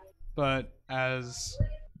 But as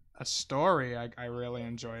a story, I really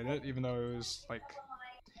enjoyed it, even though it was like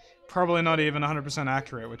probably not even 100%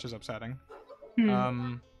 accurate, which is upsetting.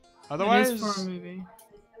 Otherwise, it is for a movie.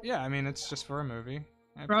 Yeah, I mean, it's just for a movie.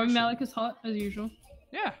 Rami Malek is hot as usual.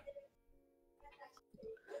 Yeah.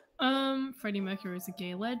 Freddie Mercury is a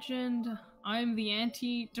gay legend. I'm the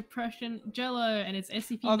anti-depression Jello, and it's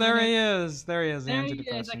SCP. Oh, there he is. There he is. The there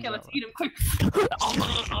anti-depressant. Okay, let's eat him quick.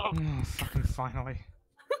 Oh, fucking finally.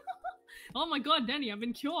 Oh my god, Danny, I've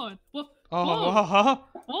been cured. Whoa.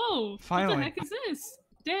 Whoa. Finally. What the heck is this?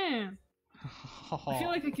 Damn. I feel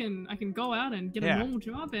like I can go out and get a normal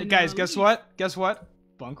job. And, hey guys, guess what? Guess what?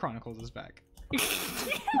 Bone Chronicles is back.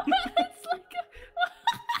 It's like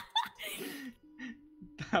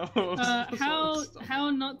how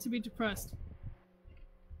not to be depressed.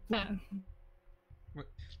 I'm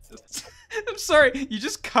sorry, you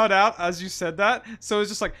just cut out as you said that, so it's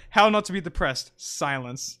just like how not to be depressed.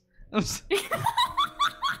 Silence. Most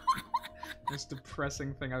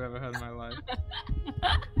depressing thing I've ever heard in my life.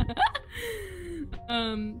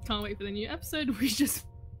 Can't wait for the new episode. We just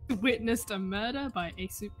witnessed a murder by a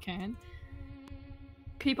soup can.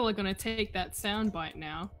 People are gonna take that soundbite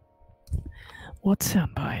now. What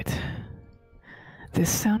soundbite?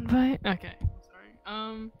 This soundbite? Okay, sorry.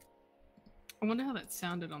 I wonder how that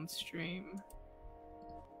sounded on stream.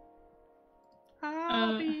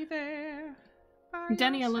 I'll be there.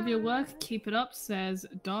 Danny, I love your work. Keep it up, says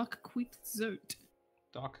Dark Queef Zote.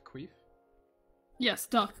 Dark Queef? Yes,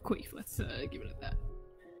 Dark Queef. Let's give it at that.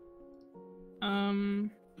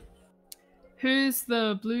 Who's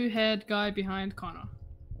the blue-haired guy behind Connor?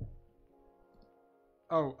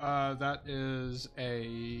 Oh, that is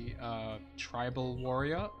a tribal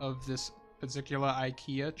warrior of this particular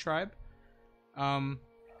IKEA tribe.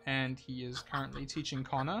 And he is currently teaching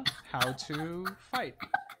Connor how to fight.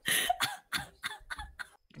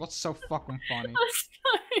 What's so fucking funny?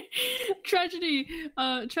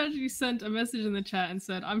 Tragedy sent a message in the chat and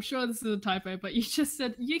said, I'm sure this is a typo, but you just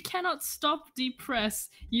said, you cannot stop depress.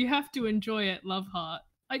 You have to enjoy it, love heart.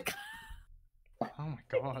 Oh my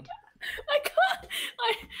god. I can't.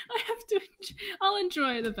 I have to. I'll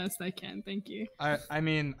enjoy it the best I can. Thank you. I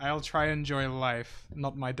mean, I'll try to enjoy life,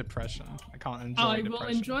 not my depression. I can't enjoy depression. I will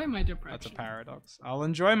enjoy my depression. That's a paradox. I'll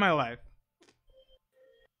enjoy my life.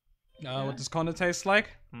 What does Connor taste like?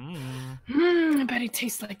 I bet it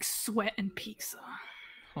tastes like sweat and pizza.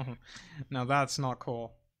 Now that's not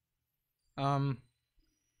cool. Will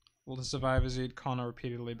the survivors eat Connor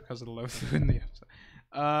repeatedly because of the low food in the episode?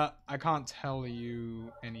 I can't tell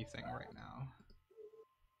you anything right now.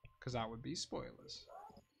 Because that would be spoilers.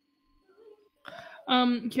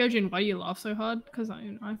 Kyojin, why do you laugh so hard? Because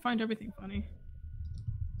I find everything funny.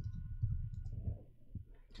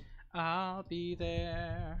 I'll be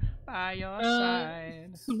there by your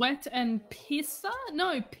side. Sweat and pizza?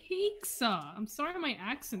 No, pizza. I'm sorry my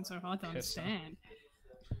accent's so hard to understand.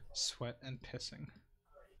 Sweat and pissing.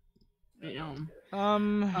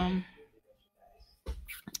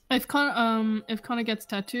 If Connor gets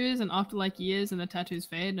tattoos and after like years and the tattoos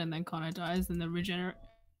fade and then Connor dies, then the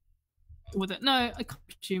with it. No, I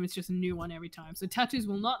assume it's just a new one every time. So tattoos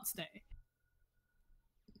will not stay.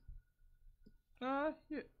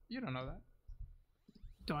 You don't know that.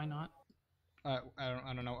 Do I not? I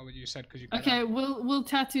don't know what you said because you. Okay, will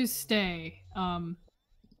tattoos stay? On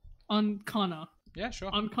Connor. Yeah, sure.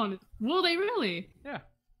 On Connor. Will they really? Yeah.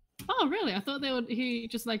 Oh, really? I thought they would. He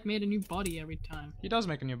just like made a new body every time. He does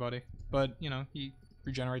make a new body, but you know he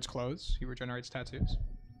regenerates clothes. He regenerates tattoos.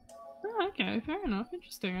 Oh, okay, fair enough.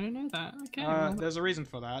 Interesting. I didn't know that. Okay. Well, there's a reason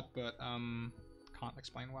for that, but can't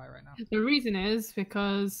explain why right now. the reason is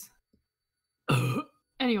because.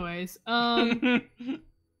 Anyways,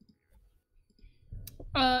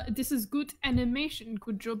 this is good animation.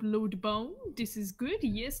 Good job, Load Bone. This is good.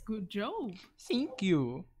 Yes, good job. Thank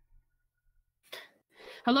you.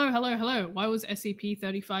 Hello, hello, hello. Why was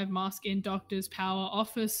SCP-35 mask in Doctor's Power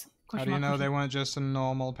Office? How do you know they weren't just a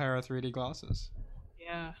normal pair of 3D glasses?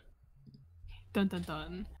 Yeah. Dun dun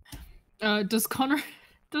dun. Does Connor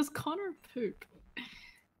poop?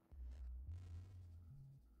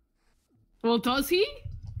 Well, does he?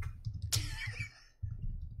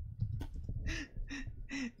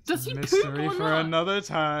 Does he Mystery poop or for not? another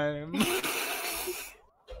time.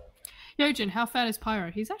 Yojin, how fat is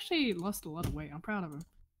Pyro? He's actually lost a lot of weight. I'm proud of him.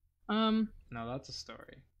 No, that's a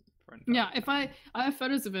story. Yeah, if I have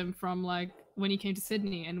photos of him from like when he came to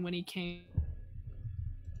Sydney and when he came.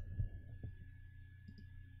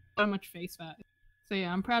 So much face fat. So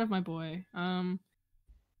yeah, I'm proud of my boy.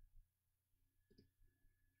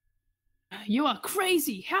 You are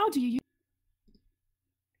crazy. How do you?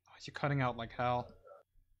 Oh, you're cutting out like hell.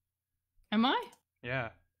 Am I? Yeah.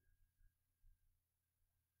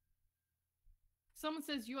 Someone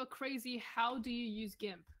says you are crazy. How do you use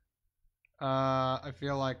GIMP? I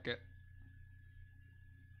feel like it.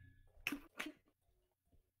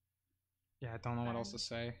 Yeah, I don't know what else to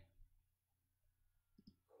say.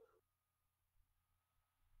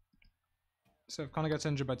 So if Connor gets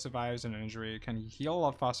injured but survives an injury, can he heal a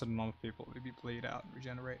lot faster than normal people if he bleed out and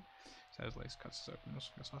regenerate? So his legs cuts his open.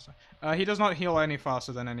 Faster. He does not heal any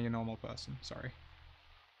faster than any normal person. Sorry.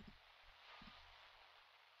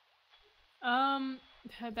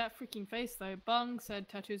 Had that freaking face though. Bung said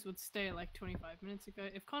tattoos would stay like 25 minutes ago.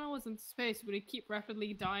 If Connor was in space, would he keep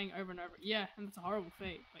rapidly dying over and over? Yeah, and that's a horrible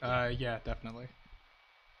fate. But yeah, definitely.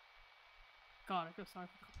 God, I feel sorry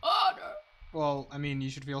for Connor. Oh no! Well, I mean, you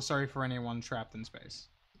should feel sorry for anyone trapped in space.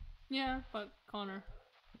 Yeah, but Connor.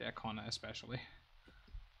 Yeah, Connor especially.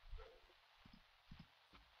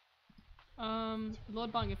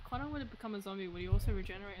 Lord Bung, if Connor would have become a zombie, would he also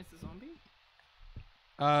regenerate as a zombie?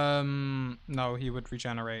 No, he would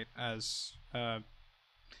regenerate as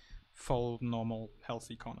full, normal,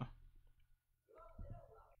 healthy Connor.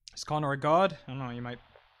 Is Connor a god? I don't know,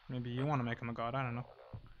 maybe you want to make him a god, I don't know.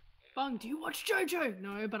 Bung, do you watch JoJo?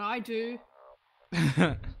 No, but I do.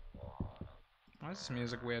 Why is this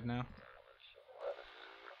music weird now?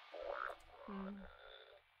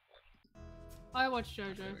 I watch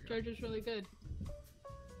JoJo. JoJo's really good.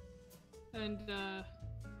 And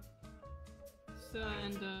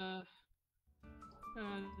JoJo.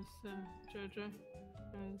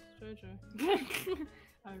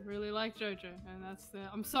 I really like JoJo, and that's the.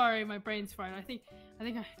 I'm sorry, my brain's fried. I think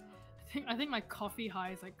my coffee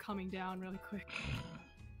high is like coming down really quick.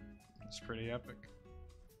 It's pretty epic.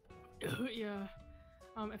 Yeah.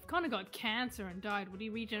 If Connor got cancer and died, would he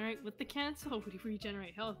regenerate with the cancer, or would he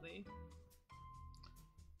regenerate healthy?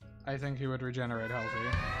 I think he would regenerate healthy.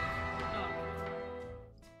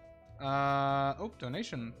 Oh,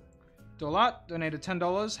 donation. Dolat donated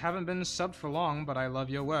 $10. Haven't been subbed for long, but I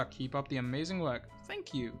love your work. Keep up the amazing work.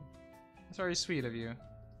 Thank you. That's very sweet of you.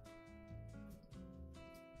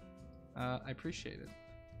 I appreciate it.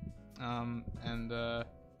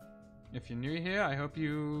 If you're new here, I hope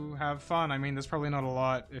you have fun. I mean, there's probably not a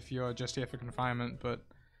lot if you're just here for confinement, but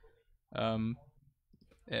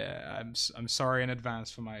yeah, I'm sorry in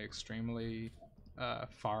advance for my extremely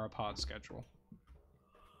far apart schedule.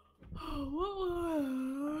 Okay,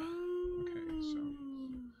 so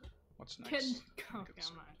what's next? Okay, I'm not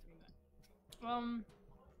doing that.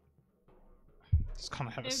 Does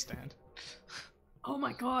Connor have a stand? Oh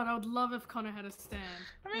my god, I would love if Connor had a stand.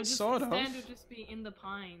 I mean, sort of. The stand would just be in the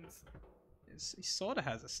pines. He sort of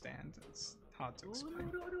has a stand. It's hard to explain.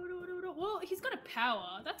 Well, he's got a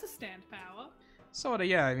power. That's a stand power. Sort of,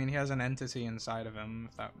 yeah. I mean, he has an entity inside of him.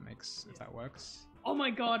 If that works. Oh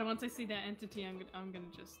my god! Once I see that entity, I'm gonna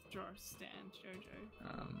just draw a stand, JoJo.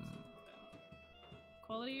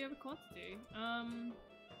 Quality over quantity. I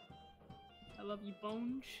love you,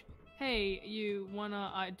 Bonge. Hey, you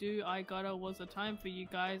wanna, I gotta was a time for you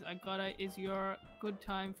guys. I gotta is your good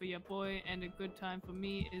time for your boy, and a good time for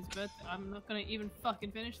me is birth. I'm not gonna even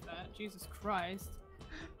fucking finish that. Jesus Christ.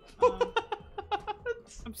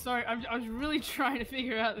 I'm sorry, I was really trying to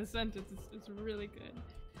figure out the sentence. It's really good.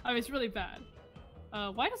 I mean, it's really bad.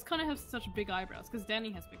 Why does Connor have such big eyebrows? Because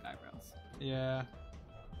Danny has big eyebrows. Yeah.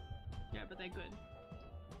 Yeah, but they're good.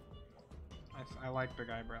 I like big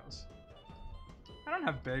eyebrows. I don't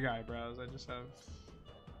have big eyebrows, I just have...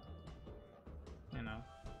 You know.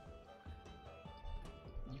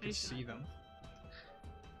 You can see them.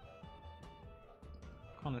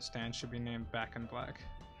 Connor's stand should be named Back in Black.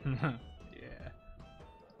 Yeah.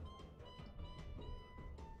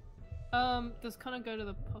 Does Connor go to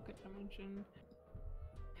the pocket dimension?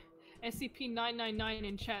 SCP-999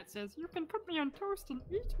 in chat says, "You can put me on toast and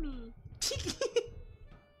eat me."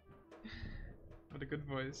 What a good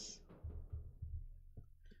voice.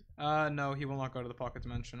 No, he will not go to the pocket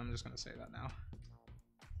dimension. I'm just gonna say that now.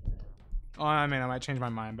 Oh, I mean, I might change my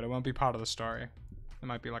mind, but it won't be part of the story. It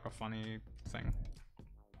might be like a funny thing.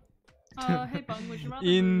 Hey Bung, would you rather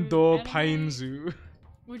Indo remove Pine anime? Zoo.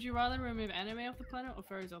 Would you rather remove anime off the planet or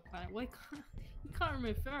furries off the planet? Well, you can't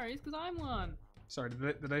remove furries because I'm one. Sorry,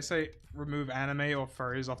 did they say remove anime or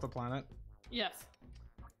furries off the planet? Yes.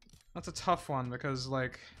 That's a tough one because,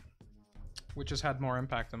 like, which has had more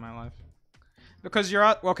impact in my life. Because you're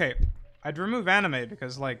out. Okay, I'd remove anime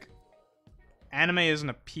because, like, anime isn't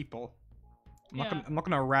a people. I'm not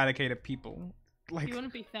gonna eradicate a people. Like, you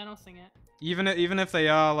wouldn't be Thanosing it. Even if they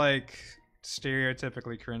are, like,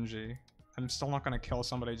 stereotypically cringy, I'm still not gonna kill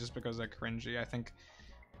somebody just because they're cringy. I think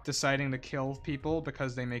deciding to kill people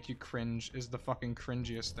because they make you cringe is the fucking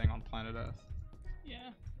cringiest thing on planet Earth. Yeah.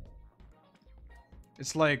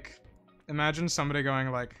 It's like, imagine somebody going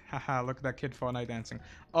like, haha, look at that kid Fortnite dancing.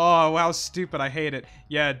 Oh, wow, stupid, I hate it.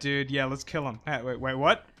 Yeah, dude, yeah, let's kill him. Hey, wait,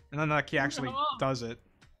 what? And then, like, he actually does it.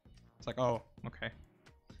 It's like, oh, okay.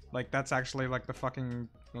 Like, that's actually, like, the fucking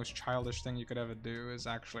most childish thing you could ever do is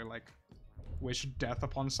actually, like, wish death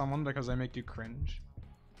upon someone because they make you cringe.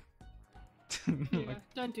 Yeah,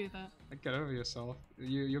 like, don't do that. Like, get over yourself.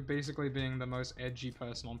 You're basically being the most edgy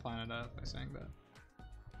person on planet Earth by saying that.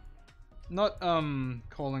 Not,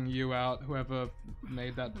 calling you out, whoever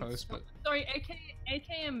made that post, but... Sorry,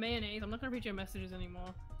 AKM Mayonnaise, I'm not gonna read your messages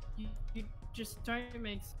anymore. You just don't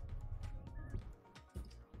make...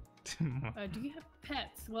 do you have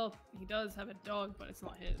pets? Well, he does have a dog, but it's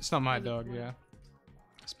not his. It's not my dog, yeah.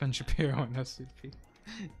 Spen Shapiro and SCP.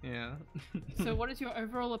 Yeah. So what is your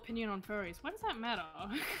overall opinion on furries? Why does that matter?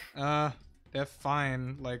 They're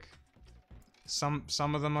fine. Like, some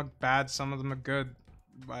of them are bad, some of them are good.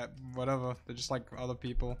 But whatever, they're just like other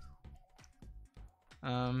people.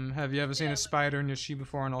 Have you ever seen a spider in your shoe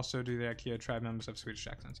before? And also, do the IKEA tribe members have Swedish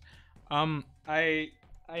accents? I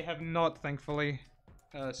have not, thankfully,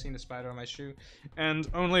 seen a spider in my shoe, and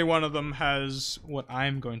only one of them has what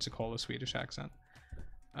I'm going to call a Swedish accent.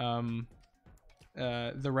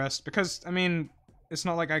 The rest, because, I mean, it's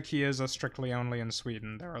not like IKEAs are strictly only in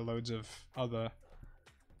Sweden. There are loads of other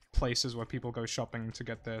places where people go shopping to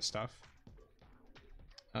get their stuff.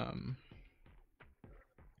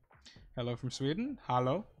 Hello from Sweden.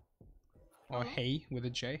 Hello. Or hey with a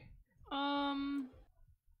J. Bung,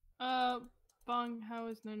 how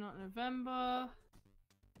is no, not November?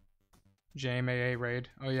 JMAA raid.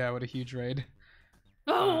 Oh yeah, what a huge raid.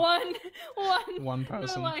 Oh, one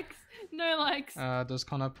person. No likes. Does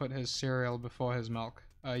Connor put his cereal before his milk?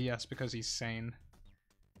 Yes, because he's sane.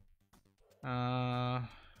 Connor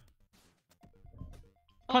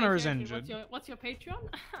is injured. What's your Patreon?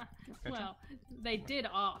 Well, they did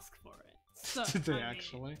ask for it. So, did they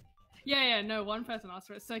actually? Yeah, no, one person asked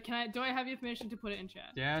for it. So do I have your permission to put it in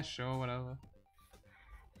chat? Yeah, sure, whatever.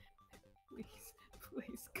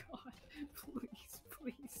 Please, God, please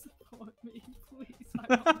support me, please.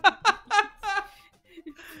 I want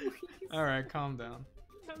please. Alright, calm down.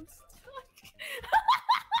 I'm stuck.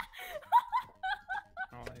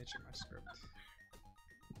 Oh, I need to check my script.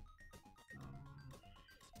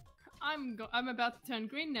 I'm about to turn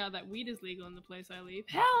green now that weed is legal in the place I leave.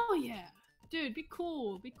 Hell yeah! Dude, be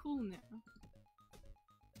cool now.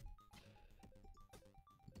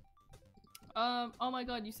 Oh my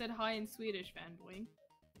god, you said hi in Swedish, fanboy.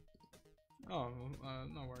 Oh,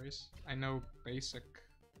 no worries. I know basic.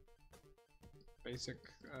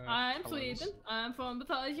 I'm colors. Sweden. I'm from the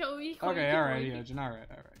Okay, alright, Imogen, alright.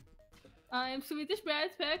 I'm Swedish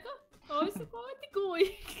backpacker. Oh, it's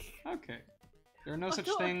Okay. There are no such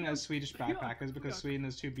thing as Swedish backpackers because Sweden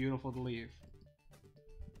is too beautiful to leave.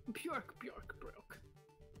 Björk broke.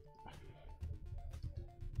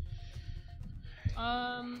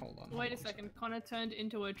 Hold on. Wait a second. Connor turned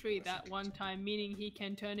into a tree that one time, meaning he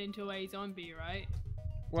can turn into a zombie, right?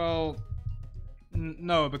 Well,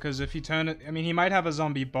 no, because if he turned it, I mean, he might have a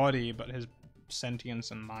zombie body, but his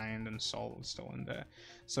sentience and mind and soul is still in there.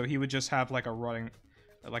 So he would just have like a rotting,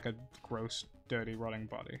 like a gross, dirty, rotting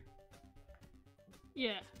body.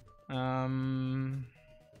 Yeah. Bung,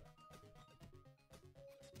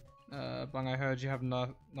 I heard you have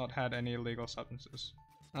not had any illegal substances.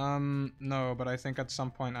 No, but I think at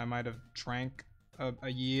some point I might have drank a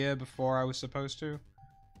year before I was supposed to.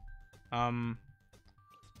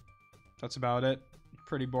 That's about it.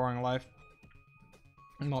 Pretty boring life.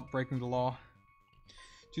 I'm not breaking the law.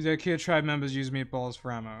 Do the Ikea tribe members use meatballs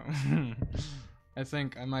for ammo? I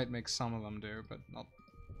think I might make some of them do, but not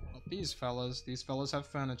these fellas. These fellas have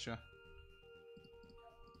furniture.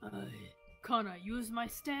 Connor, use my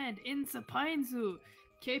stand in Sapainzu,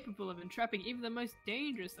 capable of entrapping even the most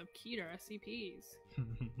dangerous of Keter SCPs.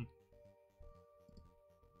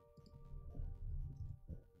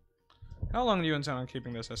 How long do you intend on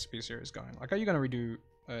keeping this SCP series going? Like, are you gonna redo?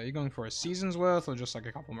 Are you going for a season's worth or just like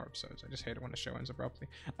a couple more episodes? I just hate it when the show ends abruptly.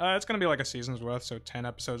 It's gonna be like a season's worth, so 10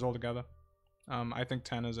 episodes altogether. I think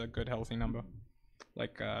 10 is a good, healthy number.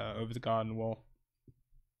 Like, Over the Garden Wall.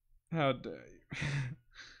 How dare you?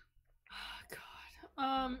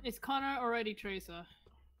 God. Is Connor already Tracer?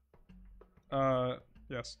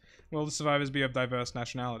 Yes. Will the survivors be of diverse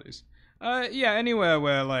nationalities? Yeah, anywhere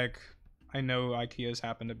where, like, I know IKEAs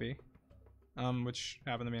happen to be. Which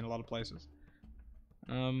happen to be in a lot of places.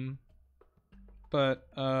 But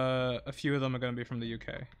a few of them are going to be from the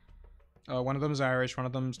UK. One of them is Irish, one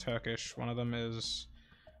of them is Turkish, one of them is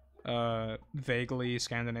vaguely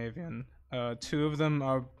Scandinavian. 2 of them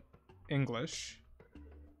are English,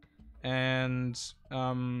 and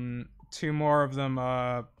 2 more of them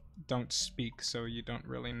don't speak, so you don't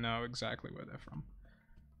really know exactly where they're from.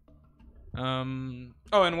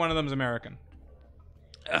 Oh, and one of them is American.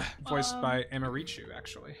 Voiced by Emirichu,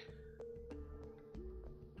 actually.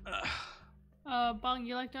 Bung,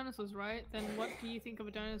 you like dinosaurs, right? Then what do you think of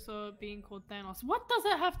a dinosaur being called Thanos? What does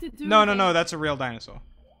it have to do No, that's a real dinosaur.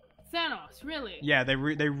 Thanos, really? Yeah, they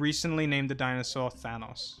recently named the dinosaur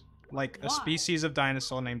Thanos. Like, a species of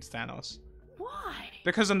dinosaur named Thanos. Why?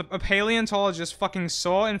 Because a paleontologist fucking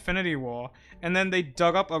saw Infinity War, and then they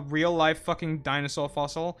dug up a real-life fucking dinosaur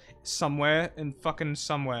fossil somewhere, and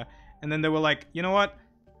then they were like, you know what?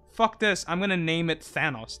 Fuck this, I'm gonna name it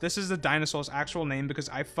Thanos. This is the dinosaur's actual name because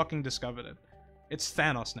I fucking discovered it. It's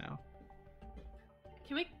Thanos now.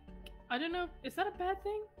 Can we... I don't know, is that a bad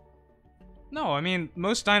thing? No, I mean,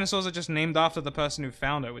 most dinosaurs are just named after the person who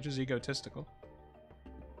found it, which is egotistical.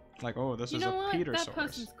 Like, oh, this is a Petersaurus. That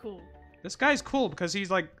person's cool. This guy's cool because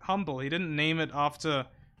he's, like, humble. He didn't name it after...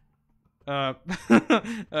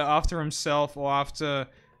 after himself or after,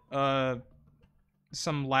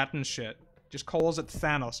 some Latin shit. Just calls it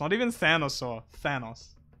Thanos. Not even Thanosaur.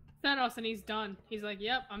 Thanos. Thanos, and he's done. He's like,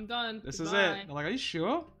 yep, I'm done. This is it. I'm like, are you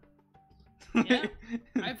sure? Yeah.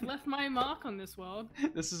 I've left my mark on this world.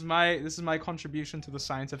 This is my contribution to the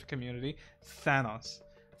scientific community. Thanos.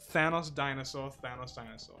 Thanos dinosaur. Thanos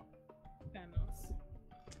dinosaur. Thanos.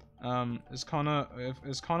 Is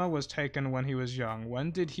Connor was taken when he was young.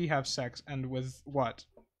 When did he have sex and with what?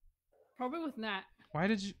 Probably with Nat. Why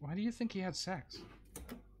do you think he had sex?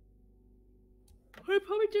 I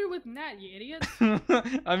probably did it with Nat, you idiot.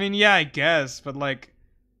 I mean, yeah, I guess, but like,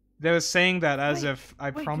 they were saying that as if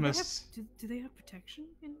I promised. Do they have protection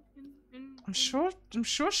in I'm sure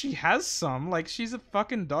she has some. Like, she's a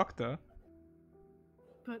fucking doctor.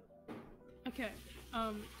 But okay,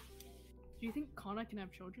 do you think Connor can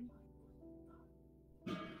have children?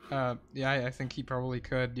 Yeah, I think he probably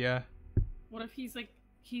could. Yeah. What if he's like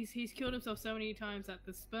he's killed himself so many times that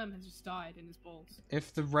the sperm has just died in his balls?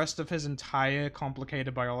 If the rest of his entire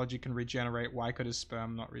complicated biology can regenerate, why could his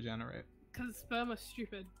sperm not regenerate? Because sperm are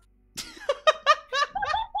stupid.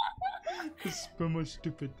 His sperm are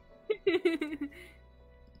stupid.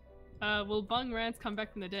 Will Bung Rants come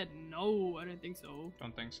back from the dead? No, I don't think so.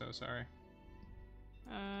 Don't think so, sorry.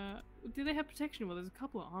 Do they have protection? Well, there's a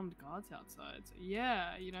couple of armed guards outside, so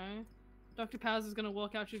yeah, you know. Dr. Powers is gonna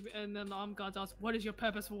walk out, and then the armed guards ask, "What is your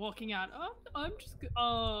purpose for walking out?" "Oh, I'm just,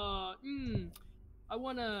 I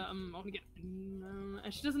wanna get, and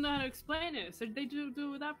she doesn't know how to explain it, so they do it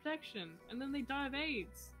without protection, and then they die of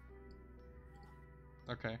AIDS.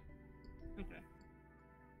 Okay. Okay.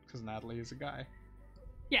 Because Natalie is a guy.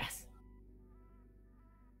 Yes.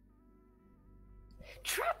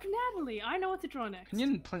 Trap Natalie! I know what to draw next. Can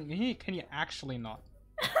you actually not?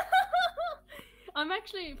 I'm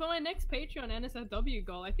actually, for my next Patreon NSFW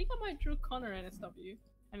goal, I think I might draw Connor NSW.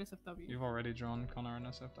 NSFW. You've already drawn Connor and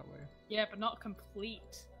SFW. Yeah, but not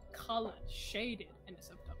complete, colored, shaded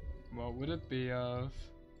NSFW. What would it be of?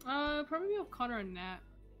 Probably of Connor and Nat.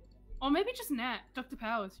 Or maybe just Nat. Dr.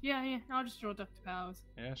 Powers. Yeah, I'll just draw Dr. Powers.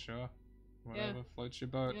 Yeah, sure. Whatever floats your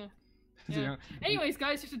boat. Yeah. Yeah. Anyways,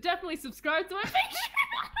 guys, you should definitely subscribe to my page.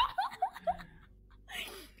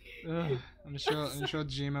 I'm sure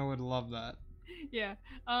Gma would love that. Yeah.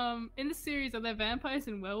 In the series, are there vampires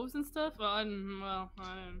and werewolves and stuff? Well, I don't know.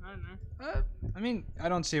 I mean, I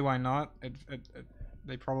don't see why not.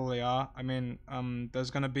 They probably are. I mean, there's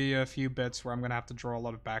gonna be a few bits where I'm gonna have to draw a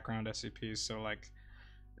lot of background SCPs, so like,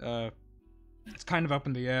 it's kind of up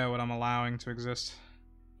in the air what I'm allowing to exist.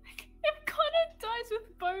 If Connor dies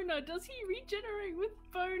with Boner, does he regenerate with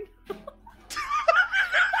Bone?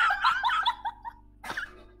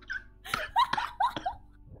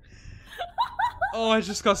 Oh, I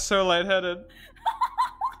just got so lightheaded.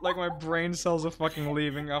 Like my brain cells are fucking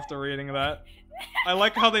leaving after reading that. I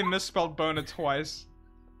like how they misspelled boner twice.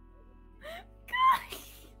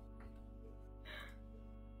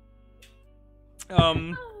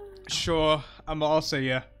 Sure. I'll say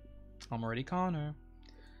yeah. I'm already Connor.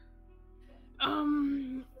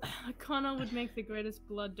 Connor would make the greatest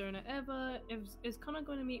blood donor ever. Is Connor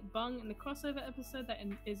going to meet Bung in the crossover episode that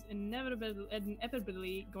is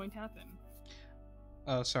inevitably going to happen?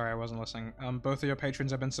 Sorry, I wasn't listening. Both of your patrons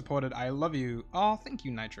have been supported. I love you. Oh, thank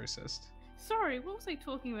you, Nitrocyst. Sorry, what was I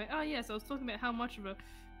talking about? Oh, yes, I was talking about how much of a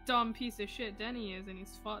dumb piece of shit Denny is, and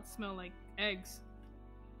his farts smell like eggs.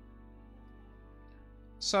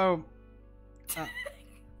 So,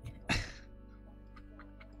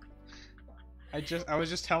 I was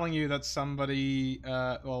just telling you that somebody,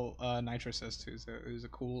 Nitrocyst, who's a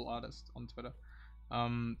cool artist on Twitter,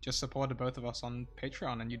 just supported both of us on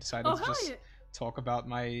Patreon, and you decided to just talk about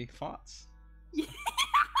my farts. Yes.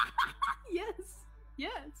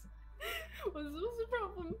 What's the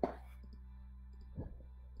problem?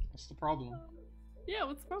 What's the problem? Yeah,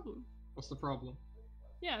 what's the problem? What's the problem?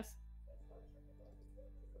 Yes.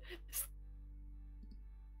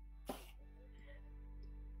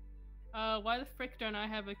 Why the frick don't I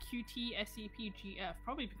have a QT SCP-GF?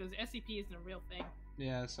 Probably because SCP isn't a real thing.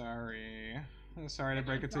 Yeah, sorry. Sorry to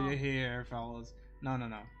break it to you here, fellas. No.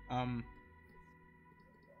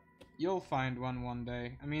 You'll find one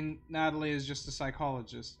day. I mean, Natalie is just a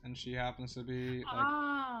psychologist, and she happens to be, like,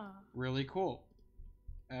 really cool.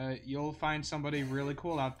 You'll find somebody really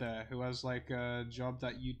cool out there who has, like, a job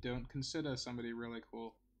that you don't consider somebody really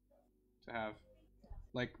cool to have.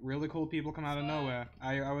 Like, really cool people come out of nowhere.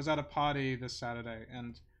 I was at a party this Saturday,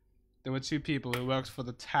 and there were two people who worked for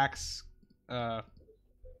the tax, who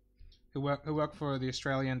work for the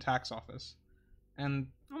Australian tax office. And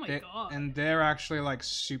oh my god. And they're actually, like,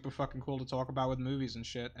 super fucking cool to talk about with movies and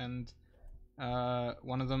shit. And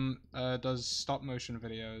one of them does stop motion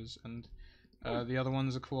videos, and the other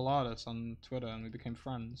one's a cool artist on Twitter, and we became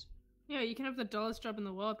friends. Yeah, you can have the dullest job in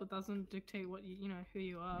the world, but doesn't dictate what you know who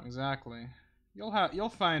you are. Exactly. You'll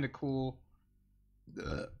find a cool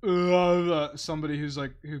somebody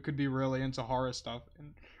who could be really into horror stuff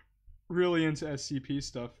and really into SCP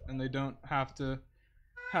stuff, and they don't have to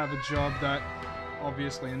have a job that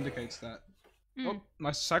obviously indicates that. Oh,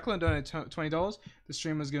 my cyclone donated $20. The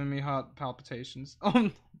stream was giving me heart palpitations. Oh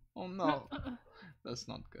no. That's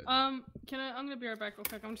not good. I'm gonna be right back real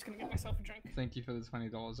quick. I'm just gonna get myself a drink. Thank you for the $20,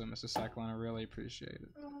 Mr. Cyclone. I really appreciate it.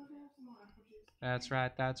 That's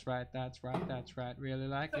right. Really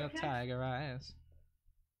like your tiger eyes.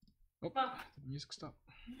 Oh, the music stopped.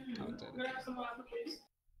 Oh, it did.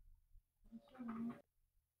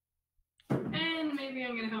 And maybe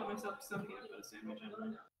I'm gonna help myself to some peanut butter sandwich.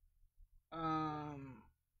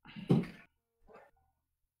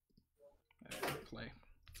 Play.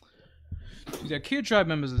 The Q tribe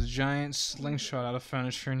members of the giant slingshot out of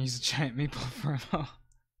furniture and use a giant meatball for it all.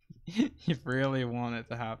 You really want it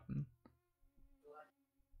to happen.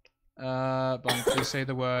 But please say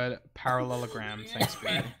the word parallelogram. Thanks,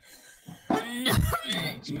 baby.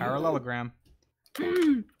 It's parallelogram.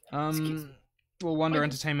 Will Wonder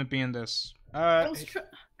Entertainment be in this?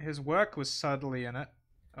 His work was subtly in it.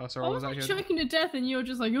 Oh, sorry, what was that? Choking to death, and you were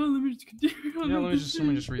just like, oh, let me just continue. Yeah, let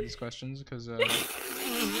me just read these questions, because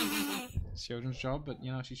it's Yoden's job, but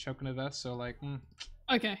you know she's choking to death, so like.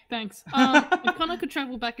 Okay, thanks. If Connor could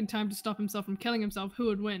travel back in time to stop himself from killing himself, who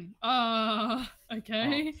would win?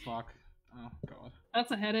 Okay. Oh, fuck. Oh, God. That's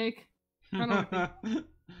a headache. That's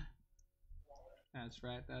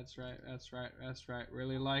right.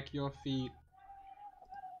 Really like your feet.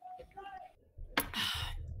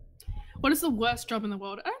 What is the worst job in the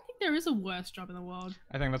world? I don't think there is a worst job in the world.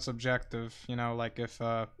 I think that's subjective, you know, like if,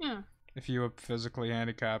 yeah. If you were physically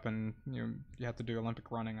handicapped and you had to do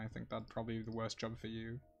Olympic running, I think that'd probably be the worst job for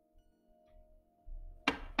you.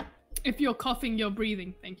 If you're coughing, you're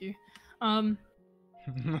breathing. Thank you.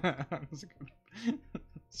 That's good.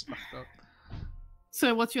 It's fucked up.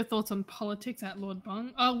 So, what's your thoughts on politics at Lord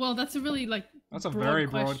Bung? Oh, well, that's a really That's a very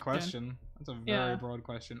broad question. That's a very broad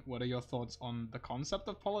question. What are your thoughts on the concept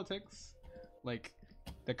of politics? Like,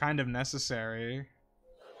 they're kind of necessary.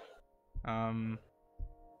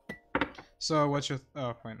 So what's your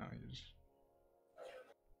oh wait no you just...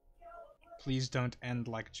 Please don't end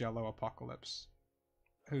like Jello Apocalypse.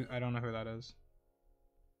 Who I don't know who that is.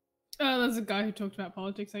 There's a guy who talked about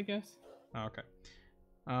politics, I guess. Oh, okay.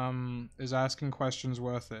 Is asking questions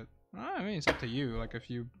worth it? I mean, it's up to you. Like, if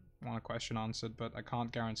you want a question answered, but I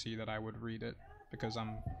can't guarantee that I would read it because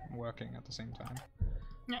I'm working at the same time.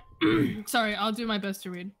 Yeah. Sorry, I'll do my best to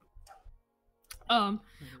read.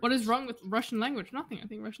 What is wrong with Russian language? Nothing. I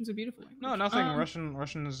think Russian's a beautiful language. No, nothing.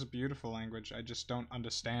 Russian is a beautiful language. I just don't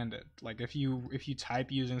understand it. Like, if you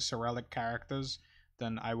type using Cyrillic characters,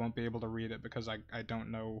 then I won't be able to read it because I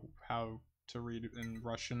don't know how to read it in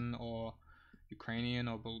Russian or Ukrainian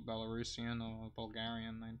or Belarusian or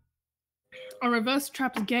Bulgarian. A reverse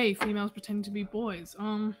trapped gay, females pretending to be boys.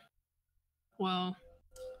 Well,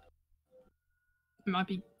 it might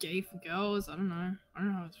be gay for girls. I don't know. I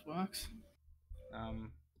don't know how this works.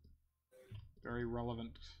 Very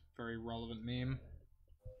relevant meme.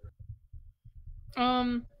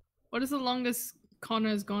 What is the longest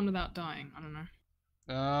Connor's gone without dying? I don't know.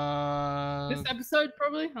 This episode,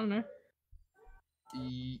 probably? I don't know.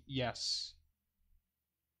 Yes.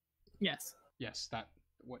 Yes. Yes, that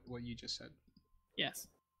what you just said. Yes.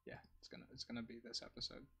 Yeah, it's gonna be this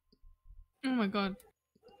episode. Oh my god.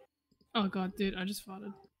 Oh god, dude, I just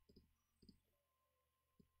farted.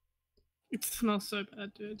 It smells so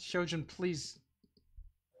bad, dude. Shojin, please.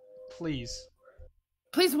 Please.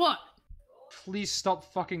 Please what? Please stop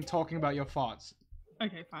fucking talking about your farts.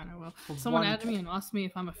 Okay, fine, I will. Someone added me and asked me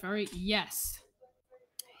if I'm a furry. Yes.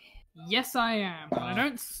 Yes, I am, but I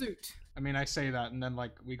don't suit. I mean, I say that, and then,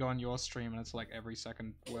 like, we go on your stream, and it's like every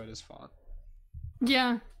second word is fart.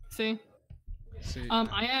 Yeah, see? See,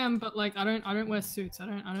 I am, but, like, I don't wear suits. I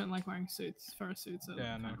don't like wearing suits, fur suits.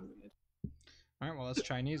 Yeah, no. Weird. Alright, well, that's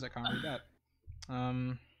Chinese. I can't read that.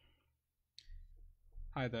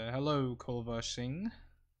 Hi there. Hello, Culver Singh.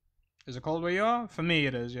 Is it cold where you are? For me,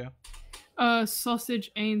 it is, yeah. Sausage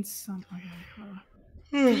ain't some. Okay,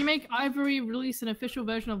 Can you make Ivory release an official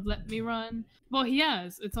version of Let Me Run? Well, he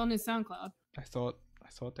has. It's on his SoundCloud. I thought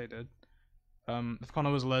they did. If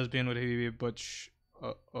Connor was a lesbian, would he be butch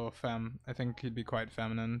or femme? I think he'd be quite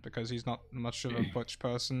feminine because he's not much of a butch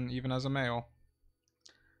person, even as a male.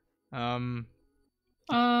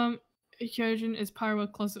 Kyojin is Pyro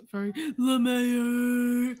Closet Furry.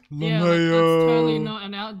 LeMayo! Yeah, like, that's totally not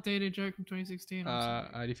an outdated joke from 2016. How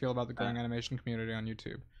do you feel about the growing animation community on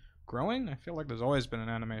YouTube? Growing? I feel like there's always been an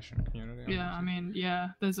animation community on YouTube. I mean, yeah,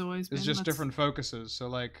 there's always been. It's just different focuses. So,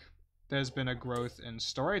 like, there's been a growth in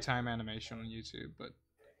storytime animation on YouTube, but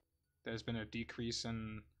there's been a decrease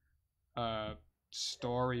in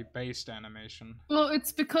story-based animation. Well,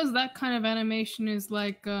 it's because that kind of animation is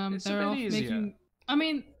like it's they're a bit easier. Making. I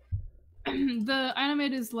mean, the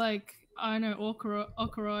animators like I know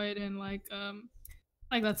Okoroid and like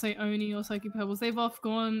let's say Oni or Psyche Pebbles, they're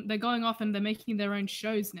going off and they're making their own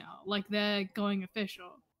shows now. Like they're going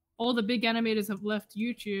official. All the big animators have left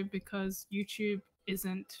YouTube because YouTube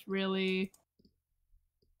isn't really.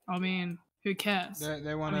 I mean, who cares?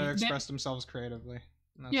 They want to express themselves creatively.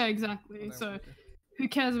 Yeah, exactly. So, who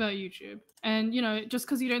cares about YouTube? And you know, just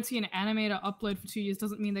because you don't see an animator upload for 2 years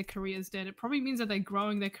doesn't mean their career's dead. It probably means that they're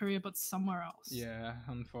growing their career, but somewhere else. Yeah,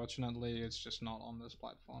 unfortunately, it's just not on this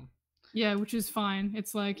platform. Yeah, which is fine.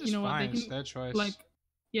 It's like it's you know fine. what they It's their choice. Like,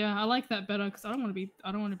 yeah, I like that better because I don't want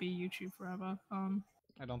to be YouTube forever.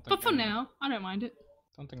 I don't think. But for now, I don't mind it.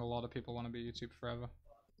 I don't think a lot of people want to be YouTube forever.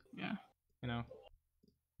 Yeah. You know,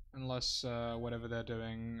 unless whatever they're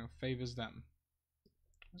doing favors them.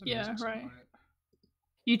 Yeah, right.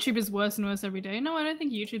 YouTube is worse and worse every day. No, I don't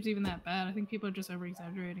think YouTube's even that bad. I think people are just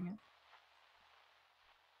over-exaggerating it.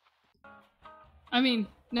 I mean,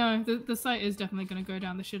 no, the site is definitely going to go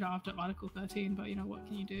down the shitter after Article 13, but you know, what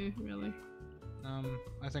can you do, really?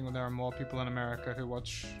 I think there are more people in America who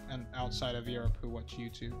watch, and outside of Europe, who watch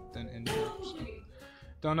YouTube than in Europe, so...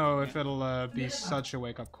 Don't know if it'll be such a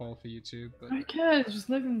wake-up call for YouTube, but... Who cares? Just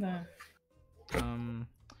living there.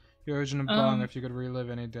 Your original Bong, if you could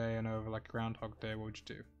relive any day and over like Groundhog Day, what would you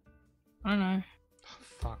do? I don't know. Oh,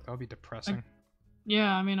 fuck, that would be depressing.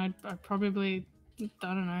 Yeah, I mean, I'd probably I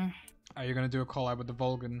don't know. Are you gonna do a collab with the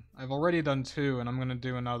Vulcan? I've already done 2, and I'm gonna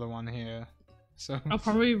do another one here. So I'll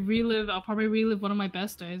probably relive one of my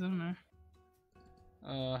best days. I don't know.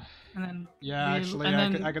 And then yeah, actually,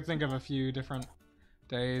 I could think of a few different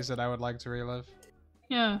days that I would like to relive.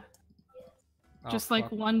 Yeah. Oh, just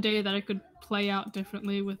like one day that I could play out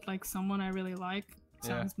differently with like someone I really like.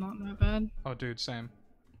 Sounds not that bad. Oh, dude, same.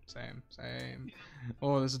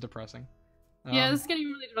 Oh, this is depressing. Yeah, this is getting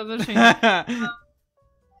really depressing.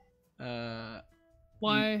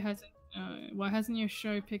 Why hasn't your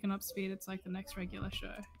show picking up speed? It's like the next regular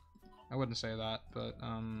show. I wouldn't say that, but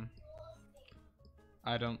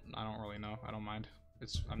I don't really know. I don't mind.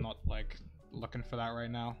 I'm not like looking for that right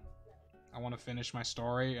now. I want to finish my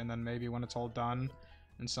story, and then maybe when it's all done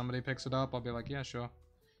and somebody picks it up, I'll be like, yeah, sure.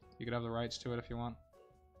 You could have the rights to it if you want.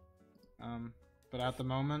 But at the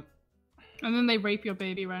moment... And then they rape your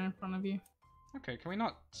baby right in front of you. Okay, can we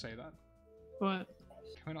not say that? What?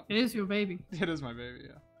 Can we not... It is your baby. It is my baby,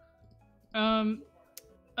 yeah.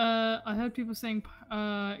 I heard people saying,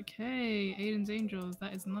 okay, Aiden's Angels,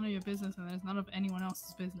 that is none of your business, and that is none of anyone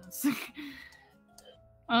else's business.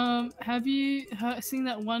 Have you seen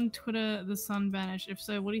that one Twitter, The Sun Vanished? If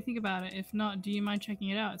so, what do you think about it? If not, do you mind checking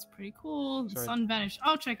it out? It's pretty cool. The Sun Vanished.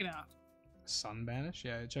 I'll check it out. Sun Vanished?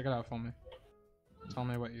 Yeah, check it out for me. Tell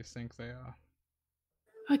me what you think they are.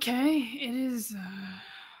 Okay, it is,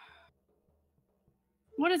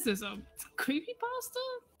 what is this? A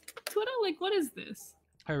creepypasta? Twitter? Like, what is this?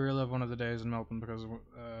 I relive one of the days in Melbourne because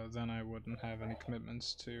then I wouldn't have any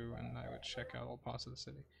commitments to, and I would check out all parts of the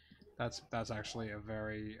city. That's actually a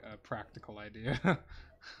very practical idea.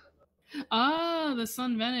 Ah, the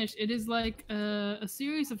sun vanished. It is like a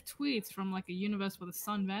series of tweets from like a universe where the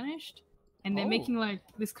sun vanished, and they're making like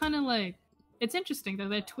this kind of like, it's interesting that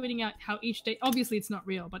they're tweeting out how each day, obviously it's not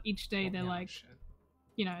real, but each day they're like,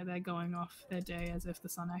 you know, they're going off their day as if the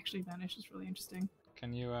sun actually vanished. It's really interesting.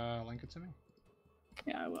 Can you link it to me?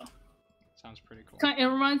 Yeah, I will. Sounds pretty cool. It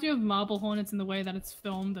reminds me of Marble Hornets in the way that it's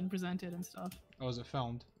filmed and presented and stuff. Oh, is it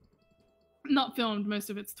filmed? Not filmed, most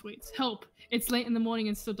of its tweets. Help! It's late in the morning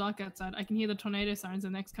and still dark outside. I can hear the tornado sirens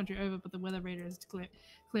in the next country over, but the weather radar is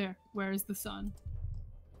clear. Where is the sun?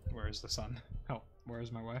 Where is the sun? Help. Where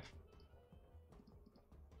is my wife?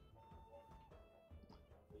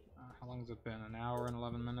 How long has it been? An hour and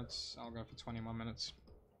 11 minutes? I'll go for 20 more minutes.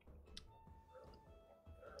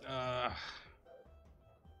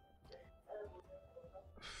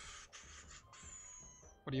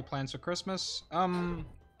 What are your plans for Christmas?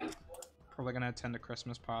 Probably gonna attend a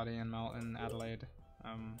Christmas party in Adelaide.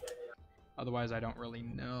 Otherwise I don't really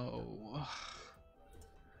know.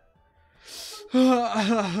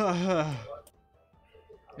 Hey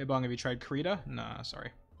Bong, have you tried Krita? Nah, sorry.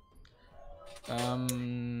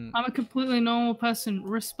 I'm a completely normal person.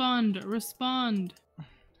 Respond.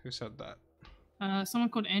 Who said that? Someone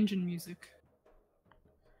called Engine Music.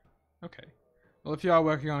 Okay. Well, if you are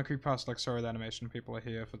working on a creepypasta like Sorry the Animation, people are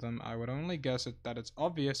here for them. I would only guess that it's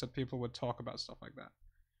obvious that people would talk about stuff like that.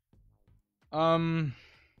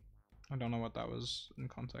 I don't know what that was in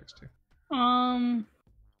context to.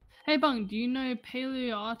 Hey Bung, do you know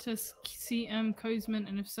paleo artist CM Kozman,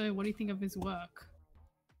 and if so, what do you think of his work?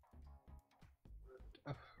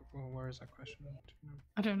 Well, where is that question?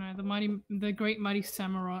 I don't know. The great mighty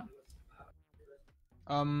samurai.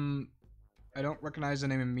 I don't recognize the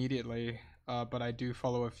name immediately. But I do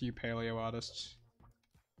follow a few paleo artists.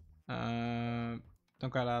 Don't go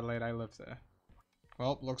to Adelaide, I live there.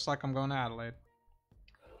 Well, looks like I'm going to Adelaide.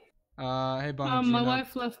 Hey, Bung, my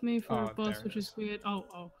wife left me for a boss, which is weird.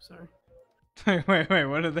 Oh, sorry. wait,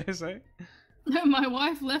 what did they say? My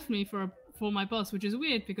wife left me for my boss, which is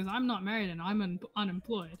weird because I'm not married and I'm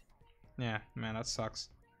unemployed. Yeah, man, that sucks.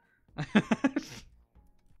 Are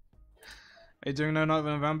you doing no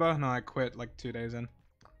November? No, I quit like 2 days in.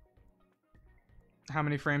 How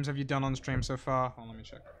many frames have you done on stream so far? Oh, let me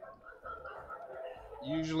check.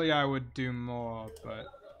 Usually I would do more, but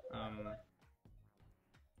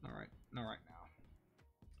not right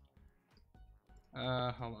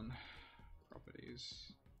now. Hold on.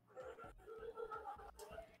 Properties.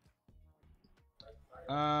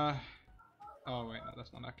 Oh wait, no,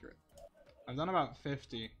 that's not accurate. I've done about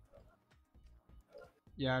 50.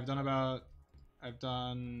 Yeah, I've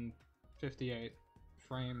done 58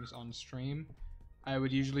 frames on stream. I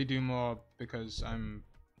would usually do more because I'm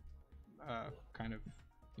kind of,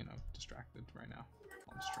 you know, distracted right now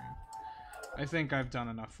on stream. I think I've done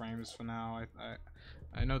enough frames for now.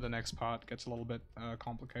 I know the next part gets a little bit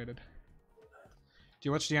complicated. Do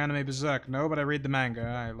you watch the anime Berserk? No, but I read the manga.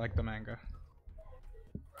 I like the manga.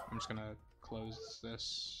 I'm just gonna close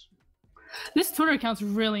this. This Twitter account's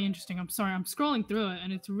really interesting. I'm sorry, I'm scrolling through it,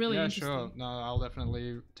 and it's really interesting. Yeah, sure. No, I'll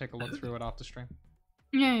definitely take a look through it after stream.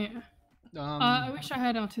 Yeah. I wish I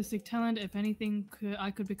had artistic talent. If anything,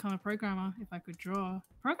 I could become a programmer if I could draw.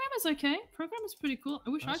 Programmer's okay. Programmer's pretty cool. I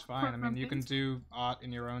wish I could. That's fine. I mean, you can do art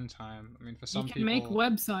in your own time. I mean, for some people, you can make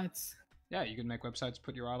websites. Yeah, you can make websites,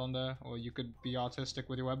 put your art on there, or you could be artistic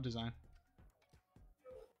with your web design.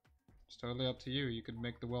 It's totally up to you. You could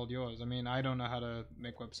make the world yours. I mean, I don't know how to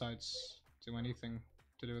make websites, do anything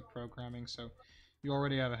to do with programming, so you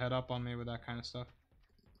already have a head up on me with that kind of stuff.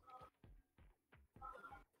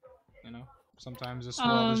 You know, sometimes this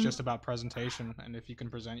world is just about presentation, and if you can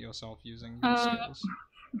present yourself using your skills.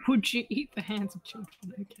 Would you eat the hands of children?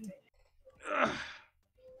 Okay.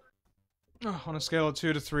 On a scale of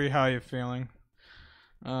 2 to 3, how are you feeling?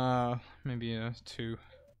 Maybe a 2.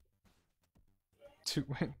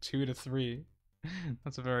 2 to 3.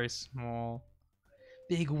 That's a very small.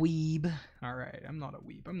 Big weeb. Alright, I'm not a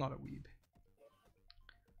weeb.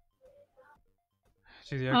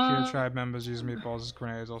 Do the Akira tribe members use meatballs as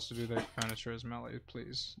grenades? Also, do they furniture as melee,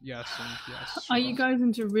 please? Yes, and yes. Sure. Are you guys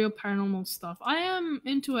into real paranormal stuff? I am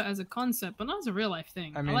into it as a concept, but not as a real life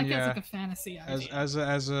thing. I mean, I like it as like a fantasy idea. As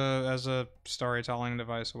a storytelling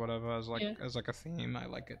device or whatever, as like a theme, I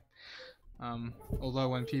like it. Although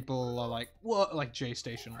when people are like, whoa, like J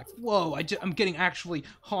Station, like, whoa, I'm getting actually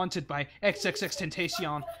haunted by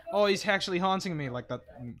XXXTentacion. Oh, he's actually haunting me. Like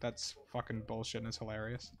that's fucking bullshit and it's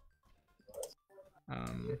hilarious.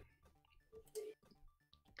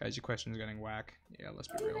 Guys, your question's getting whack. Yeah, let's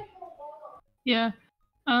be real. Yeah.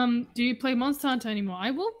 Do you play Monster Hunter anymore?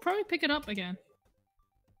 I will probably pick it up again.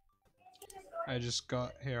 I just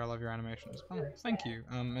got here. I love your animations. Oh, thank you.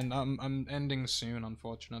 And I'm ending soon,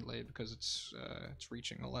 unfortunately, because it's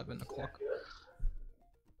reaching 11 o'clock.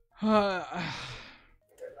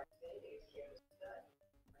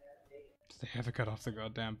 Did they ever got off the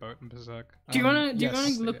goddamn boat in Berserk? Do you wanna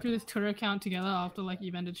look through this Twitter account together after like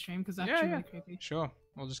you've ended stream? Because that's really creepy. Sure.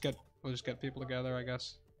 We'll just get people together, I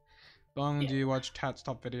guess. Bong, do you watch Tat's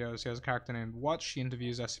top videos? He has a character named Watch. He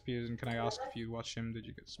interviews SCPs, and can I ask if you watch him? Did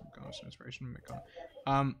you get some kind of inspiration to make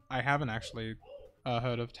on? I haven't actually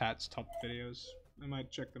heard of Tat's top videos. I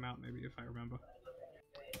might check them out maybe if I remember.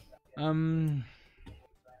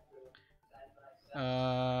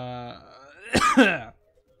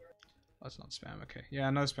 Let's not spam. Okay. Yeah,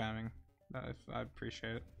 no spamming. I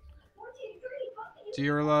appreciate it. Do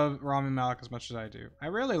you love Rami Malek as much as I do? I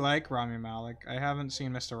really like Rami Malek. I haven't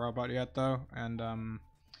seen Mr. Robot yet though, and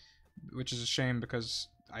which is a shame because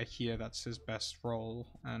I hear that's his best role,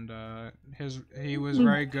 and he was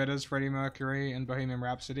very good as Freddie Mercury in Bohemian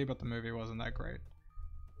Rhapsody, but the movie wasn't that great.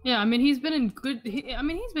 Yeah, I mean he's been in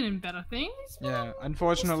he's been in better things. Yeah,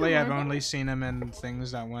 unfortunately I've only seen him in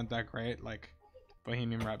things that weren't that great, like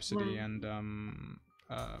Bohemian Rhapsody and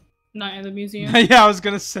Night at the Museum. Yeah, I was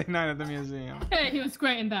gonna say Night at the Museum. Hey, he was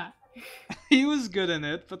great in that. He was good in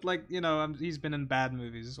it, but like, you know, he's been in bad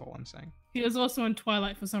movies is all I'm saying. He was also in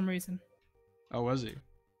Twilight for some reason. Oh, was he?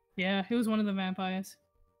 Yeah, he was one of the vampires.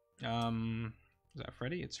 Is that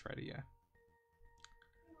Freddy? It's Freddy, yeah.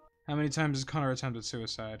 How many times has Connor attempted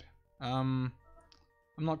suicide? I'm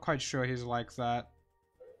not quite sure he's like that.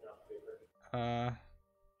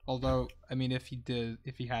 Although, I mean, if he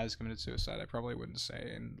has committed suicide, I probably wouldn't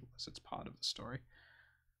say unless it's part of the story.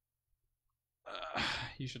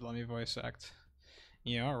 You should let me voice act.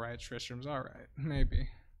 Yeah, alright, Tristram's alright. Maybe.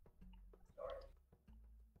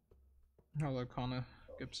 Hello, Connor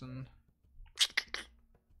Gibson.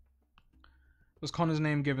 Was Connor's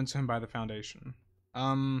name given to him by the Foundation?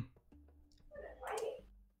 I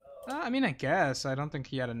mean, I guess. I don't think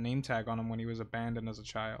he had a name tag on him when he was abandoned as a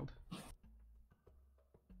child.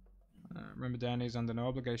 Remember, Danny's under no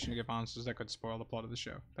obligation to give answers that could spoil the plot of the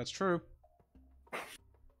show. That's true.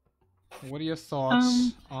 What are your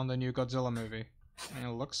thoughts on the new Godzilla movie? I mean,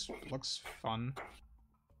 it looks fun.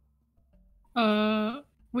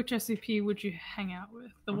 Which SCP would you hang out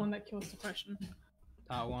with? The one that kills depression?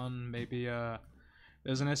 That one, maybe.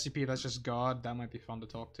 There's an SCP that's just God. That might be fun to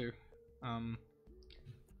talk to.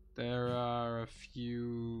 There are a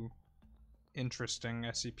few interesting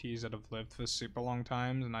SCPs that have lived for super long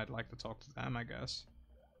times, and I'd like to talk to them, I guess.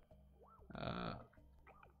 I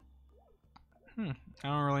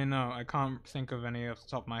don't really know. I can't think of any off the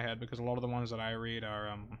top of my head because a lot of the ones that I read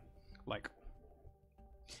are like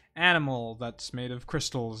animal that's made of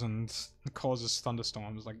crystals and causes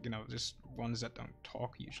thunderstorms, like, you know, just ones that don't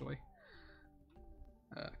talk usually.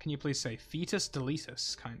 Can you please say fetus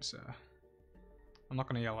deletus, kind sir? I'm not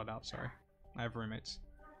gonna yell it out, sorry. I have roommates.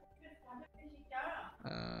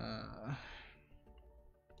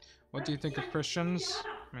 What do you think of Christians?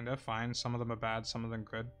 I mean, they're fine. Some of them are bad, some of them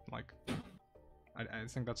good. Like, I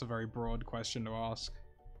think that's a very broad question to ask.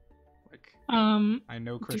 Like, I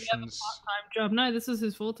know Christians. Do you have a part-time job? No, this is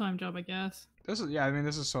his full-time job, I guess. This is, yeah, I mean,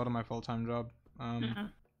 this is sort of my full-time job. Yeah.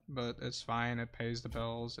 But it's fine. It pays the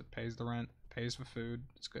bills. It pays the rent. Pays for food.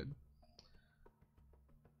 It's good.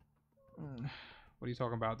 What are you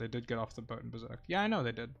talking about? They did get off the boat in Berserk. Yeah, I know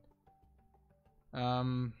they did.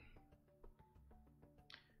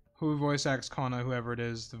 Who voice acts Connor? Whoever it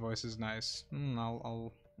is, the voice is nice.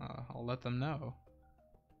 I'll let them know.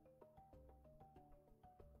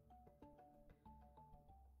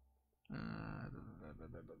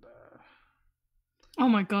 Oh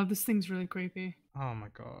my god, this thing's really creepy. Oh my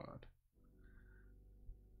god.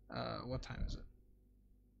 What time is it?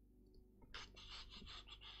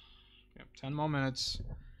 Yep, 10 more minutes.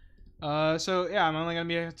 So yeah, I'm only gonna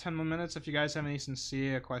be here 10 more minutes. If you guys have any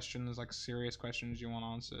sincere questions, like serious questions you want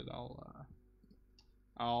answered,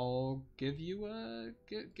 I'll give you a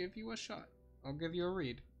shot. I'll give you a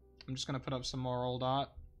read. I'm just gonna put up some more old art.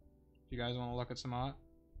 If you guys want to look at some art.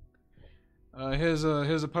 Here's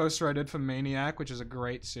a poster I did for Maniac, which is a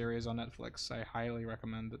great series on Netflix. I highly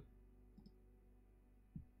recommend it.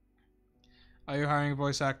 Are you hiring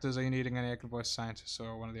voice actors? Are you needing any active voice scientists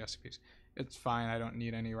or one of the SCPs? It's fine, I don't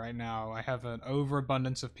need any right now. I have an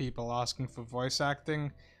overabundance of people asking for voice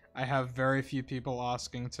acting. I have very few people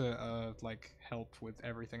asking to, like, help with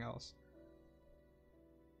everything else.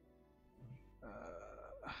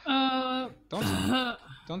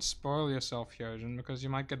 Don't spoil yourself, Hyojin, because you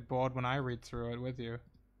might get bored when I read through it with you.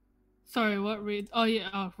 Sorry, what read? Oh yeah,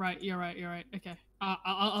 oh right, you're right. Okay,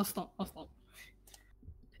 I'll stop.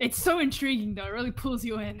 It's so intriguing though. It really pulls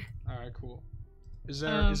you in. All right, cool. Is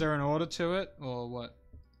there an order to it or what?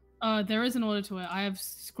 There is an order to it. I have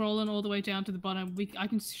scrolling all the way down to the bottom. I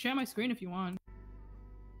can share my screen if you want.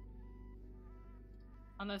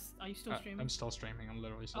 Unless, are you still streaming? I'm still streaming. I'm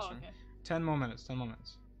literally still streaming. Okay. 10 more minutes. 10 more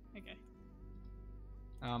minutes. Okay.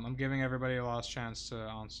 I'm giving everybody a last chance to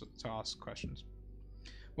ask questions.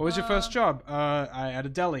 What was your first job? I at a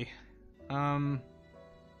deli. It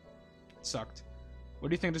sucked. What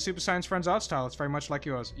do you think of the Super Science Friends art style? It's very much like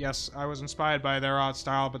yours. Yes, I was inspired by their art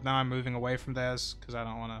style, but now I'm moving away from theirs because I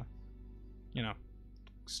don't want to, you know,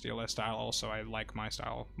 steal their style. Also, I like my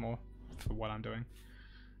style more for what I'm doing.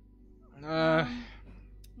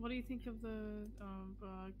 What do you think of the,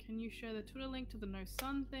 can you share the Twitter link to the No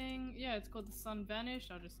Sun thing? Yeah, it's called The Sun Vanished.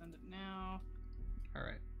 I'll just send it now.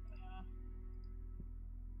 Alright.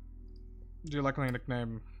 Do you like my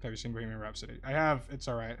nickname? Have you seen Bohemian Rhapsody? I have. It's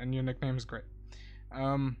alright, and your nickname is great.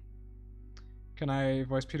 Can I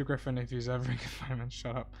voice Peter Griffin if he's ever in confinement?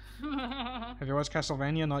 Shut up. Have you watched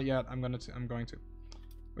Castlevania? Not yet. I'm going to.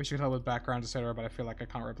 Wish you could help with background, etc., but I feel like I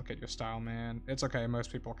can't replicate your style, man. It's okay.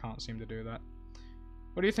 Most people can't seem to do that.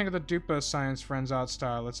 What do you think of the Duper Science Friends art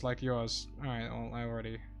style? It's like yours. Alright, well, I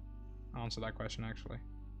already answered that question, actually.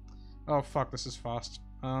 Oh, fuck, this is fast.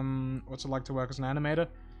 What's it like to work as an animator?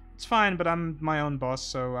 It's fine, but I'm my own boss,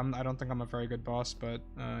 so I don't think I'm a very good boss, but,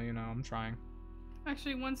 you know, I'm trying.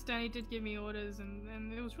 Actually, once Danny did give me orders,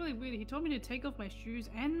 and it was really weird. He told me to take off my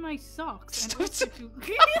shoes and my socks. And also to...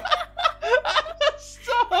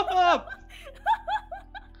 Stop!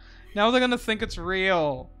 Now they're gonna think it's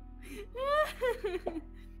real.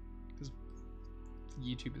 Because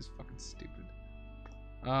YouTube is fucking stupid.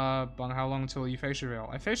 Bung, how long until you face reveal?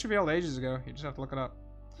 I face revealed ages ago. You just have to look it up.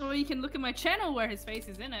 Or you can look at my channel where his face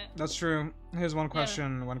is in it. That's true. Here's one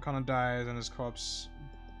question. Yeah. When Connor dies and his corpse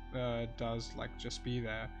does, like, just be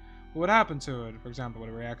there, what would happen to it? For example, would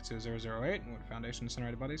it react to 008? Would Foundation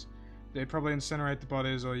incinerate the bodies? They'd probably incinerate the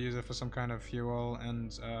bodies or use it for some kind of fuel,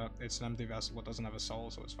 and it's an empty vessel. It doesn't have a soul,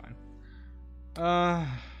 so it's fine.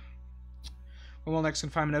 Well, next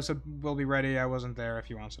confinement episode will be ready. I wasn't there if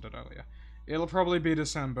you answered it earlier. It'll probably be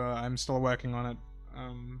December. I'm still working on it,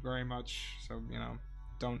 very much. So, you know,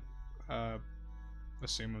 don't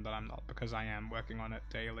assume that I'm not, because I am working on it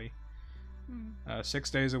daily. 6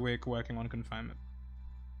 days a week working on confinement.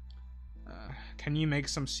 Can you make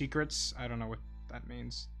some secrets? I don't know what that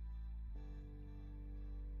means.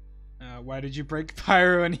 Why did you break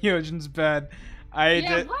Pyro and Hyojin's bed?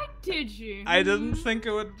 Why did you? I didn't think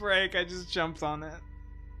it would break. I just jumped on it.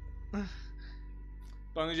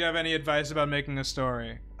 Bung, did you have any advice about making a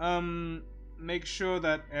story? Make sure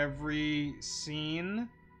that every scene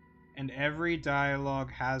and every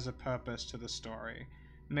dialogue has a purpose to the story.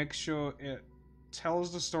 Make sure it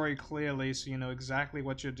tells the story clearly so you know exactly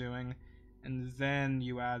what you're doing, and then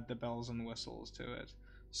you add the bells and whistles to it.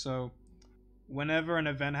 So, whenever an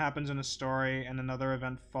event happens in a story and another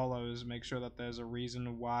event follows, make sure that there's a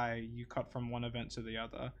reason why you cut from one event to the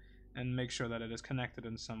other. and make sure that it is connected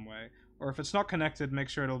in some way. Or if it's not connected, make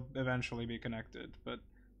sure it'll eventually be connected. But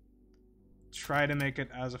try to make it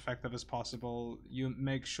as effective as possible. You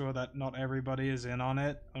make sure that not everybody is in on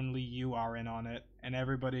it, only you are in on it, and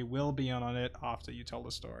everybody will be in on it after you tell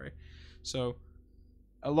the story. So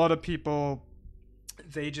a lot of people,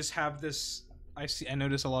 they just have this, I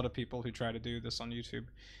notice a lot of people who try to do this on YouTube.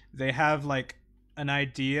 They have like an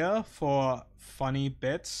idea for funny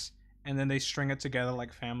bits and then they string it together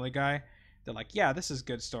like Family Guy. They're like, yeah, this is a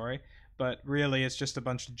good story, but really it's just a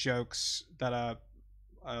bunch of jokes that are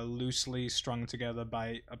loosely strung together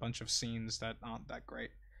by a bunch of scenes that aren't that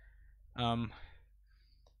great.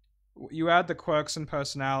 You add the quirks and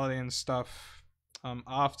personality and stuff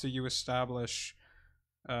after you establish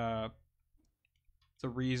the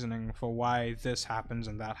reasoning for why this happens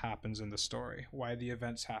and that happens in the story, why the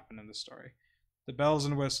events happen in the story. The bells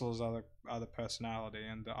and whistles are the personality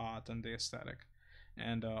and the art and the aesthetic,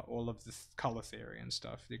 and all of the color theory and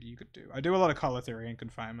stuff that you could do. I do a lot of color theory in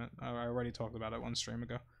Confinement. I already talked about it one stream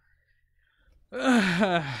ago.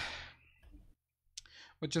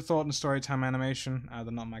 What's your thought on storytime animation?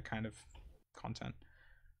 They're not my kind of content.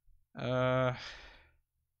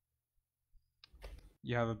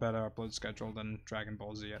 You have a better upload schedule than Dragon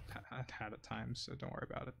Ball Z had at times, so don't worry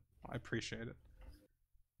about it. I appreciate it.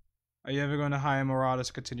 Are you ever going to hire more artists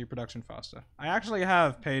to continue production faster? I actually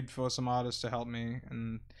have paid for some artists to help me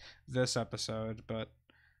in this episode, but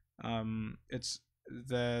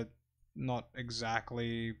they're not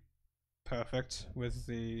exactly perfect with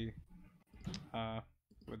the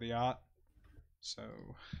art, so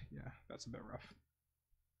yeah, that's a bit rough.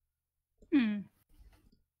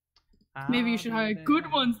 Maybe you should hire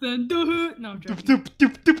good ones then. No, I'm joking.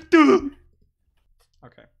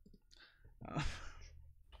 Okay.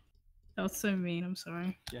 That was so mean, I'm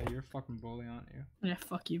sorry. Yeah, you're a fucking bully, aren't you? Yeah,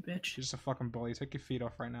 fuck you, bitch. You're just a fucking bully. Take your feet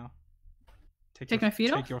off right now. Take my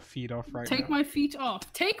feet off? Take your feet off right now. Take my feet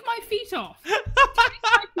off. Take my feet off. Take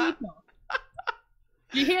my feet off.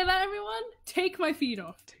 You hear that, everyone? Take my feet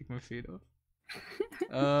off. Take my feet off.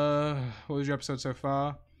 What was your episode so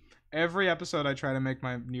far? Every episode I try to make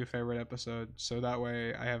my new favorite episode, so that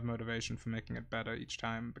way I have motivation for making it better each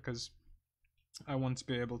time, because I want to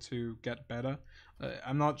be able to get better.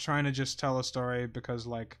 I'm not trying to just tell a story because,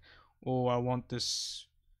 like, oh, I want this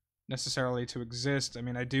necessarily to exist. I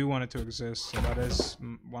mean, I do want it to exist, so that is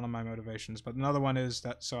one of my motivations. But another one is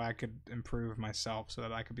that so I could improve myself, so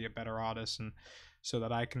that I could be a better artist, and so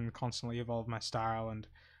that I can constantly evolve my style and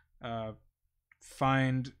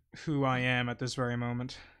find who I am at this very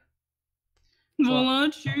moment. Well,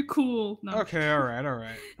 aren't you cool? No. Okay,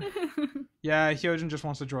 alright. Yeah, Hyojin just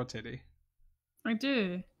wants to draw titty. I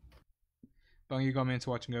do. Bung, you got me into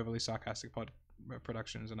watching overly sarcastic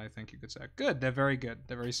productions, and I think you could say, good, they're very good.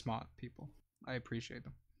 They're very smart people. I appreciate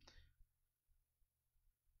them.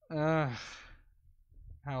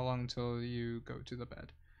 How long until you go to the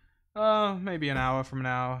bed? Maybe an hour from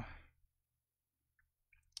now.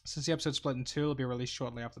 Since the episode's split in two, it'll be released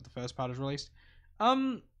shortly after the first part is released.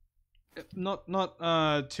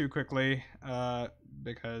 Not too quickly,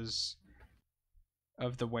 because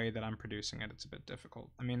of the way that I'm producing it. It's a bit difficult.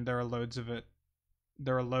 I mean, there are loads of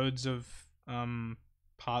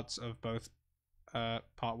parts of both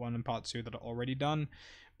part 1 and part 2 that are already done,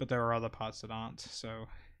 but there are other parts that aren't. So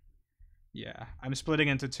yeah, I'm splitting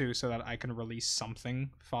into 2 so that I can release something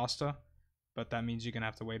faster, but that means you're gonna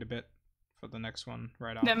have to wait a bit for the next one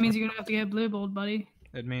right after. That means you're gonna have to get blue balled, buddy.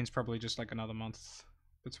 It means probably just like another month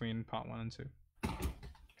between part 1 and 2.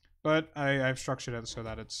 But I've structured it so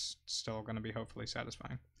that it's still going to be hopefully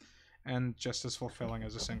satisfying. And just as fulfilling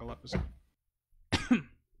as a single episode.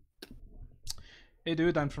 Hey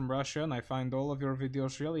dude, I'm from Russia and I find all of your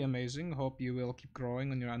videos really amazing. Hope you will keep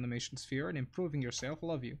growing on your animation sphere and improving yourself.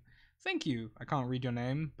 Love you. Thank you. I can't read your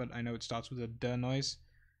name, but I know it starts with a D noise.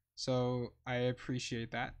 So I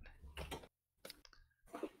appreciate that.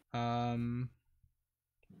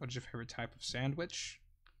 What's your favorite type of sandwich?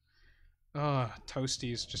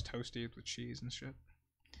 Toasties, just toasty with cheese and shit.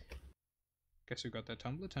 Guess who got that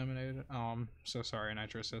Tumblr terminated? Oh, I'm so sorry,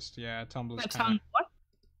 Nitrosist. Yeah, Tumblr's kind of... What?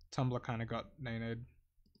 Tumblr kind of got named.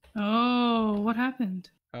 Oh, what happened?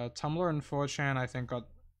 Tumblr and 4chan, I think, got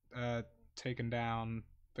taken down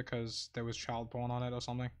because there was child porn on it or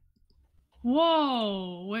something.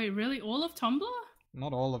 Whoa, wait, really? All of Tumblr?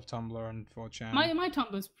 Not all of Tumblr and 4chan. My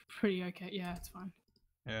Tumblr's pretty okay. Yeah, it's fine.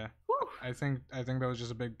 Yeah. Woo. I think that was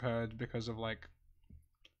just a big purge because of, like,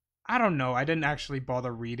 I don't know. I didn't actually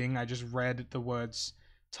bother reading. I just read the words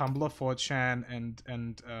Tumblr, 4chan,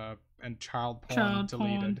 and child porn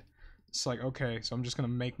deleted. Porn. It's like, okay, so I'm just gonna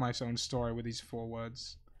make my own story with these 4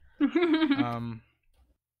 words.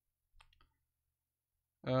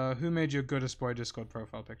 Who made your goodest boy Discord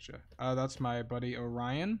profile picture? That's my buddy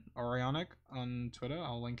Orionic on Twitter.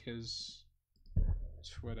 I'll link his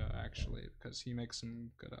Twitter actually because he makes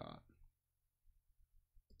some good art.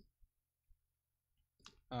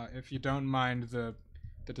 If you don't mind the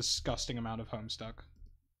disgusting amount of Homestuck.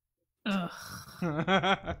 Ugh.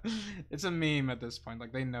 It's a meme at this point.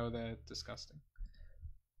 Like they know they're disgusting.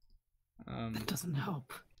 That doesn't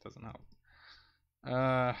help. Doesn't help.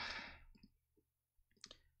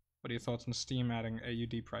 What are your thoughts on Steam adding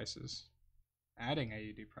AUD prices? Adding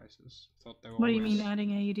AUD prices? Thought they were What do you always... mean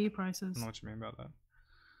adding AUD prices? I don't know what you mean about that.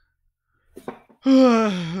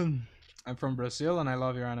 I'm from Brazil and I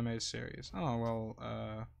love your anime series. Oh, well,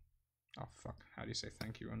 oh, fuck. How do you say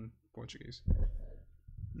thank you in Portuguese?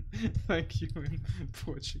 Thank you in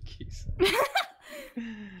Portuguese.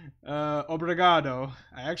 Obrigado.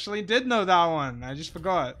 I actually did know that one. I just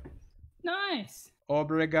forgot. Nice.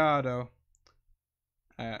 Obrigado.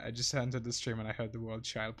 I just entered the stream and I heard the word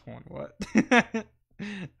child porn. What?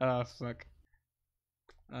 Oh, fuck.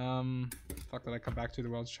 Fuck, did I come back to the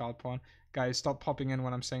word child porn? Guys, stop popping in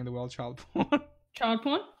when I'm saying the word child porn. Child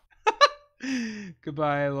porn?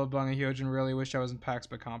 Goodbye, Lil Bung and Hyojin. Really wish I was in PAX,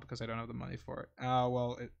 but can't because I don't have the money for it.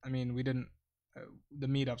 Well, I mean, we didn't... the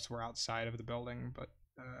meetups were outside of the building, but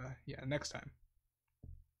yeah, next time.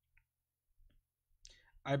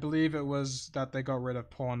 I believe it was that they got rid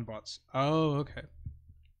of porn bots. Oh, okay.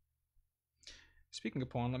 Speaking of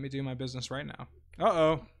porn, let me do my business right now.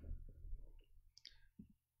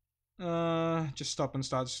 Just stop and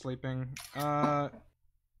start sleeping. I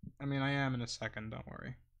mean, I am in a second, don't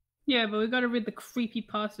worry. Yeah, but we gotta read the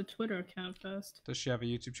creepypasta Twitter account first. Does she have a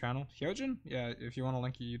YouTube channel? Hyojin? Yeah, if you want to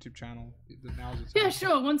link your YouTube channel, now's the time. Yeah,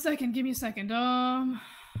 sure. 1 second. Give me a second.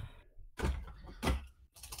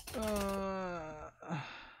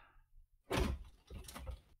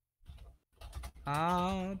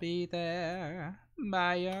 I'll be there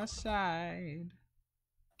by your side.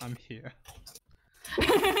 I'm here.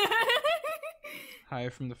 Hi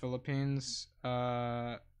from the Philippines.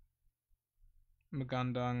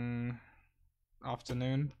 Magandang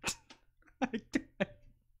afternoon.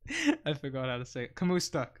 I forgot how to say it.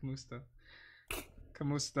 Kamusta.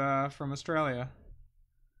 Kamusta from Australia.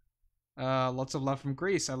 Lots of love from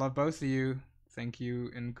Greece. I love both of you. Thank you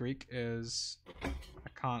in Greek is... I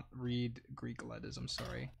can't read Greek letters, I'm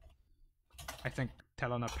sorry. I think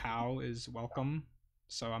Telena Pau is welcome.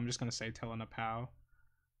 So I'm just going to say Telena Pau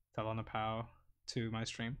to my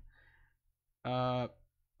stream.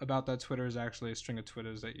 About that Twitter is actually a string of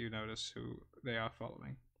Twitters that you notice who they are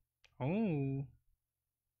following. Oh.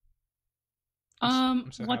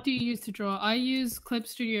 So what do you use to draw? I use Clip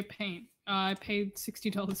Studio Paint. I paid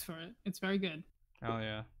 $60 for it. It's very good. Hell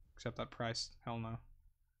yeah. Except that price. Hell no.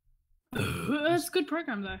 It's a good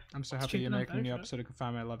program though. I'm so happy you're making a new episode of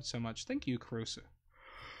Confinement. I love it so much. Thank you, Caruso.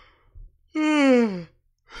 Privyet.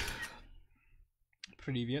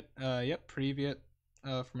 Yep, Privyet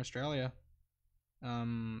from Australia.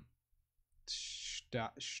 Staba?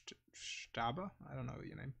 I don't know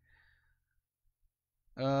your name.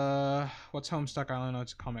 What's Homestuck? I only know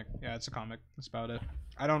it's a comic. Yeah, it's a comic. That's about it.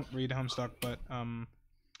 I don't read Homestuck, but an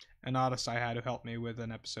artist I had who helped me with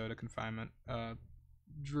an episode of Confinement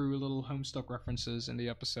drew little Homestuck references in the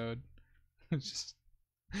episode. It's just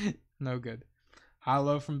no good.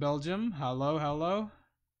 Hello from Belgium. Hello.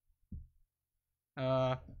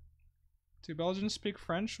 Do Belgians speak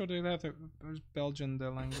French, or do they have Belgian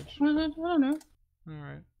their language? I don't know.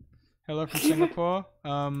 Alright. Hello from Singapore.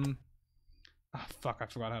 Oh, fuck, I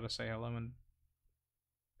forgot how to say hello in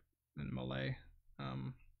Malay.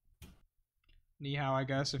 Ni hao, I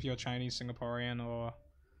guess, if you're Chinese Singaporean, or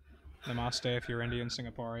Namaste if you're Indian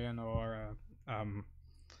Singaporean, or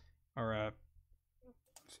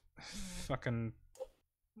fucking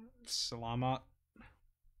Salamat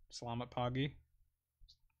Pagi.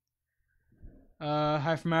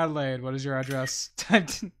 Hi from Adelaide. What is your address?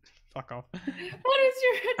 Fuck off. What is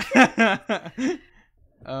your address?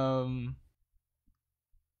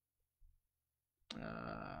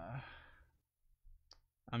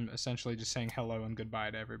 I'm essentially just saying hello and goodbye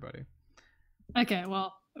to everybody. Okay,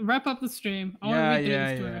 well, wrap up the stream. I want to read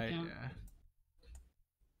the Twitter account.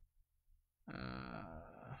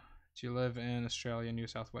 Do you live in Australia, New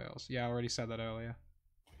South Wales? Yeah, I already said that earlier.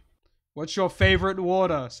 What's your favorite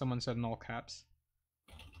water? Someone said in all caps.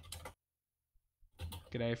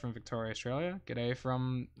 G'day from Victoria, Australia. G'day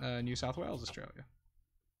from New South Wales, Australia.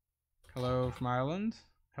 Hello from Ireland.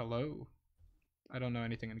 Hello. I don't know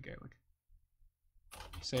anything in Gaelic.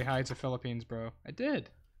 Say hi to Philippines, bro. I did.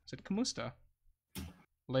 I said kamusta.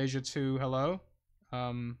 Malaysia 2, hello.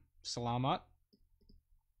 Salamat.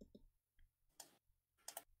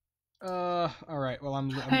 All right. Well,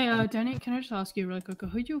 Hey, Danny, can I just ask you really quick,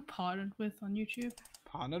 who you partnered with on YouTube?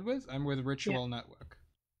 partnered with? I'm with Ritual Network.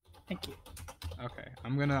 Thank you. Okay,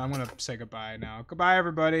 I'm gonna say goodbye now. Goodbye,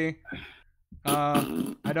 everybody. I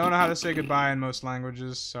don't know how to say goodbye in most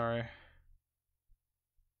languages. Sorry.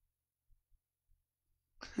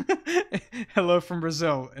 Hello from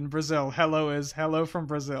Brazil. In Brazil, hello is hello from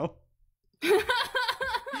Brazil. Good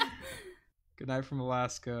night from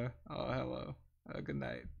Alaska. Oh, hello. Good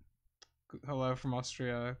night. Hello from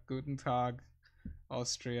Austria. Guten Tag,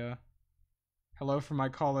 Austria. Hello from my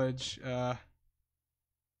college.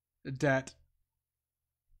 Debt.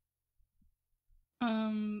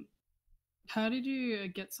 How did you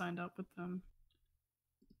get signed up with them?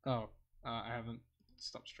 Oh, I haven't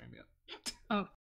stopped stream yet. Oh.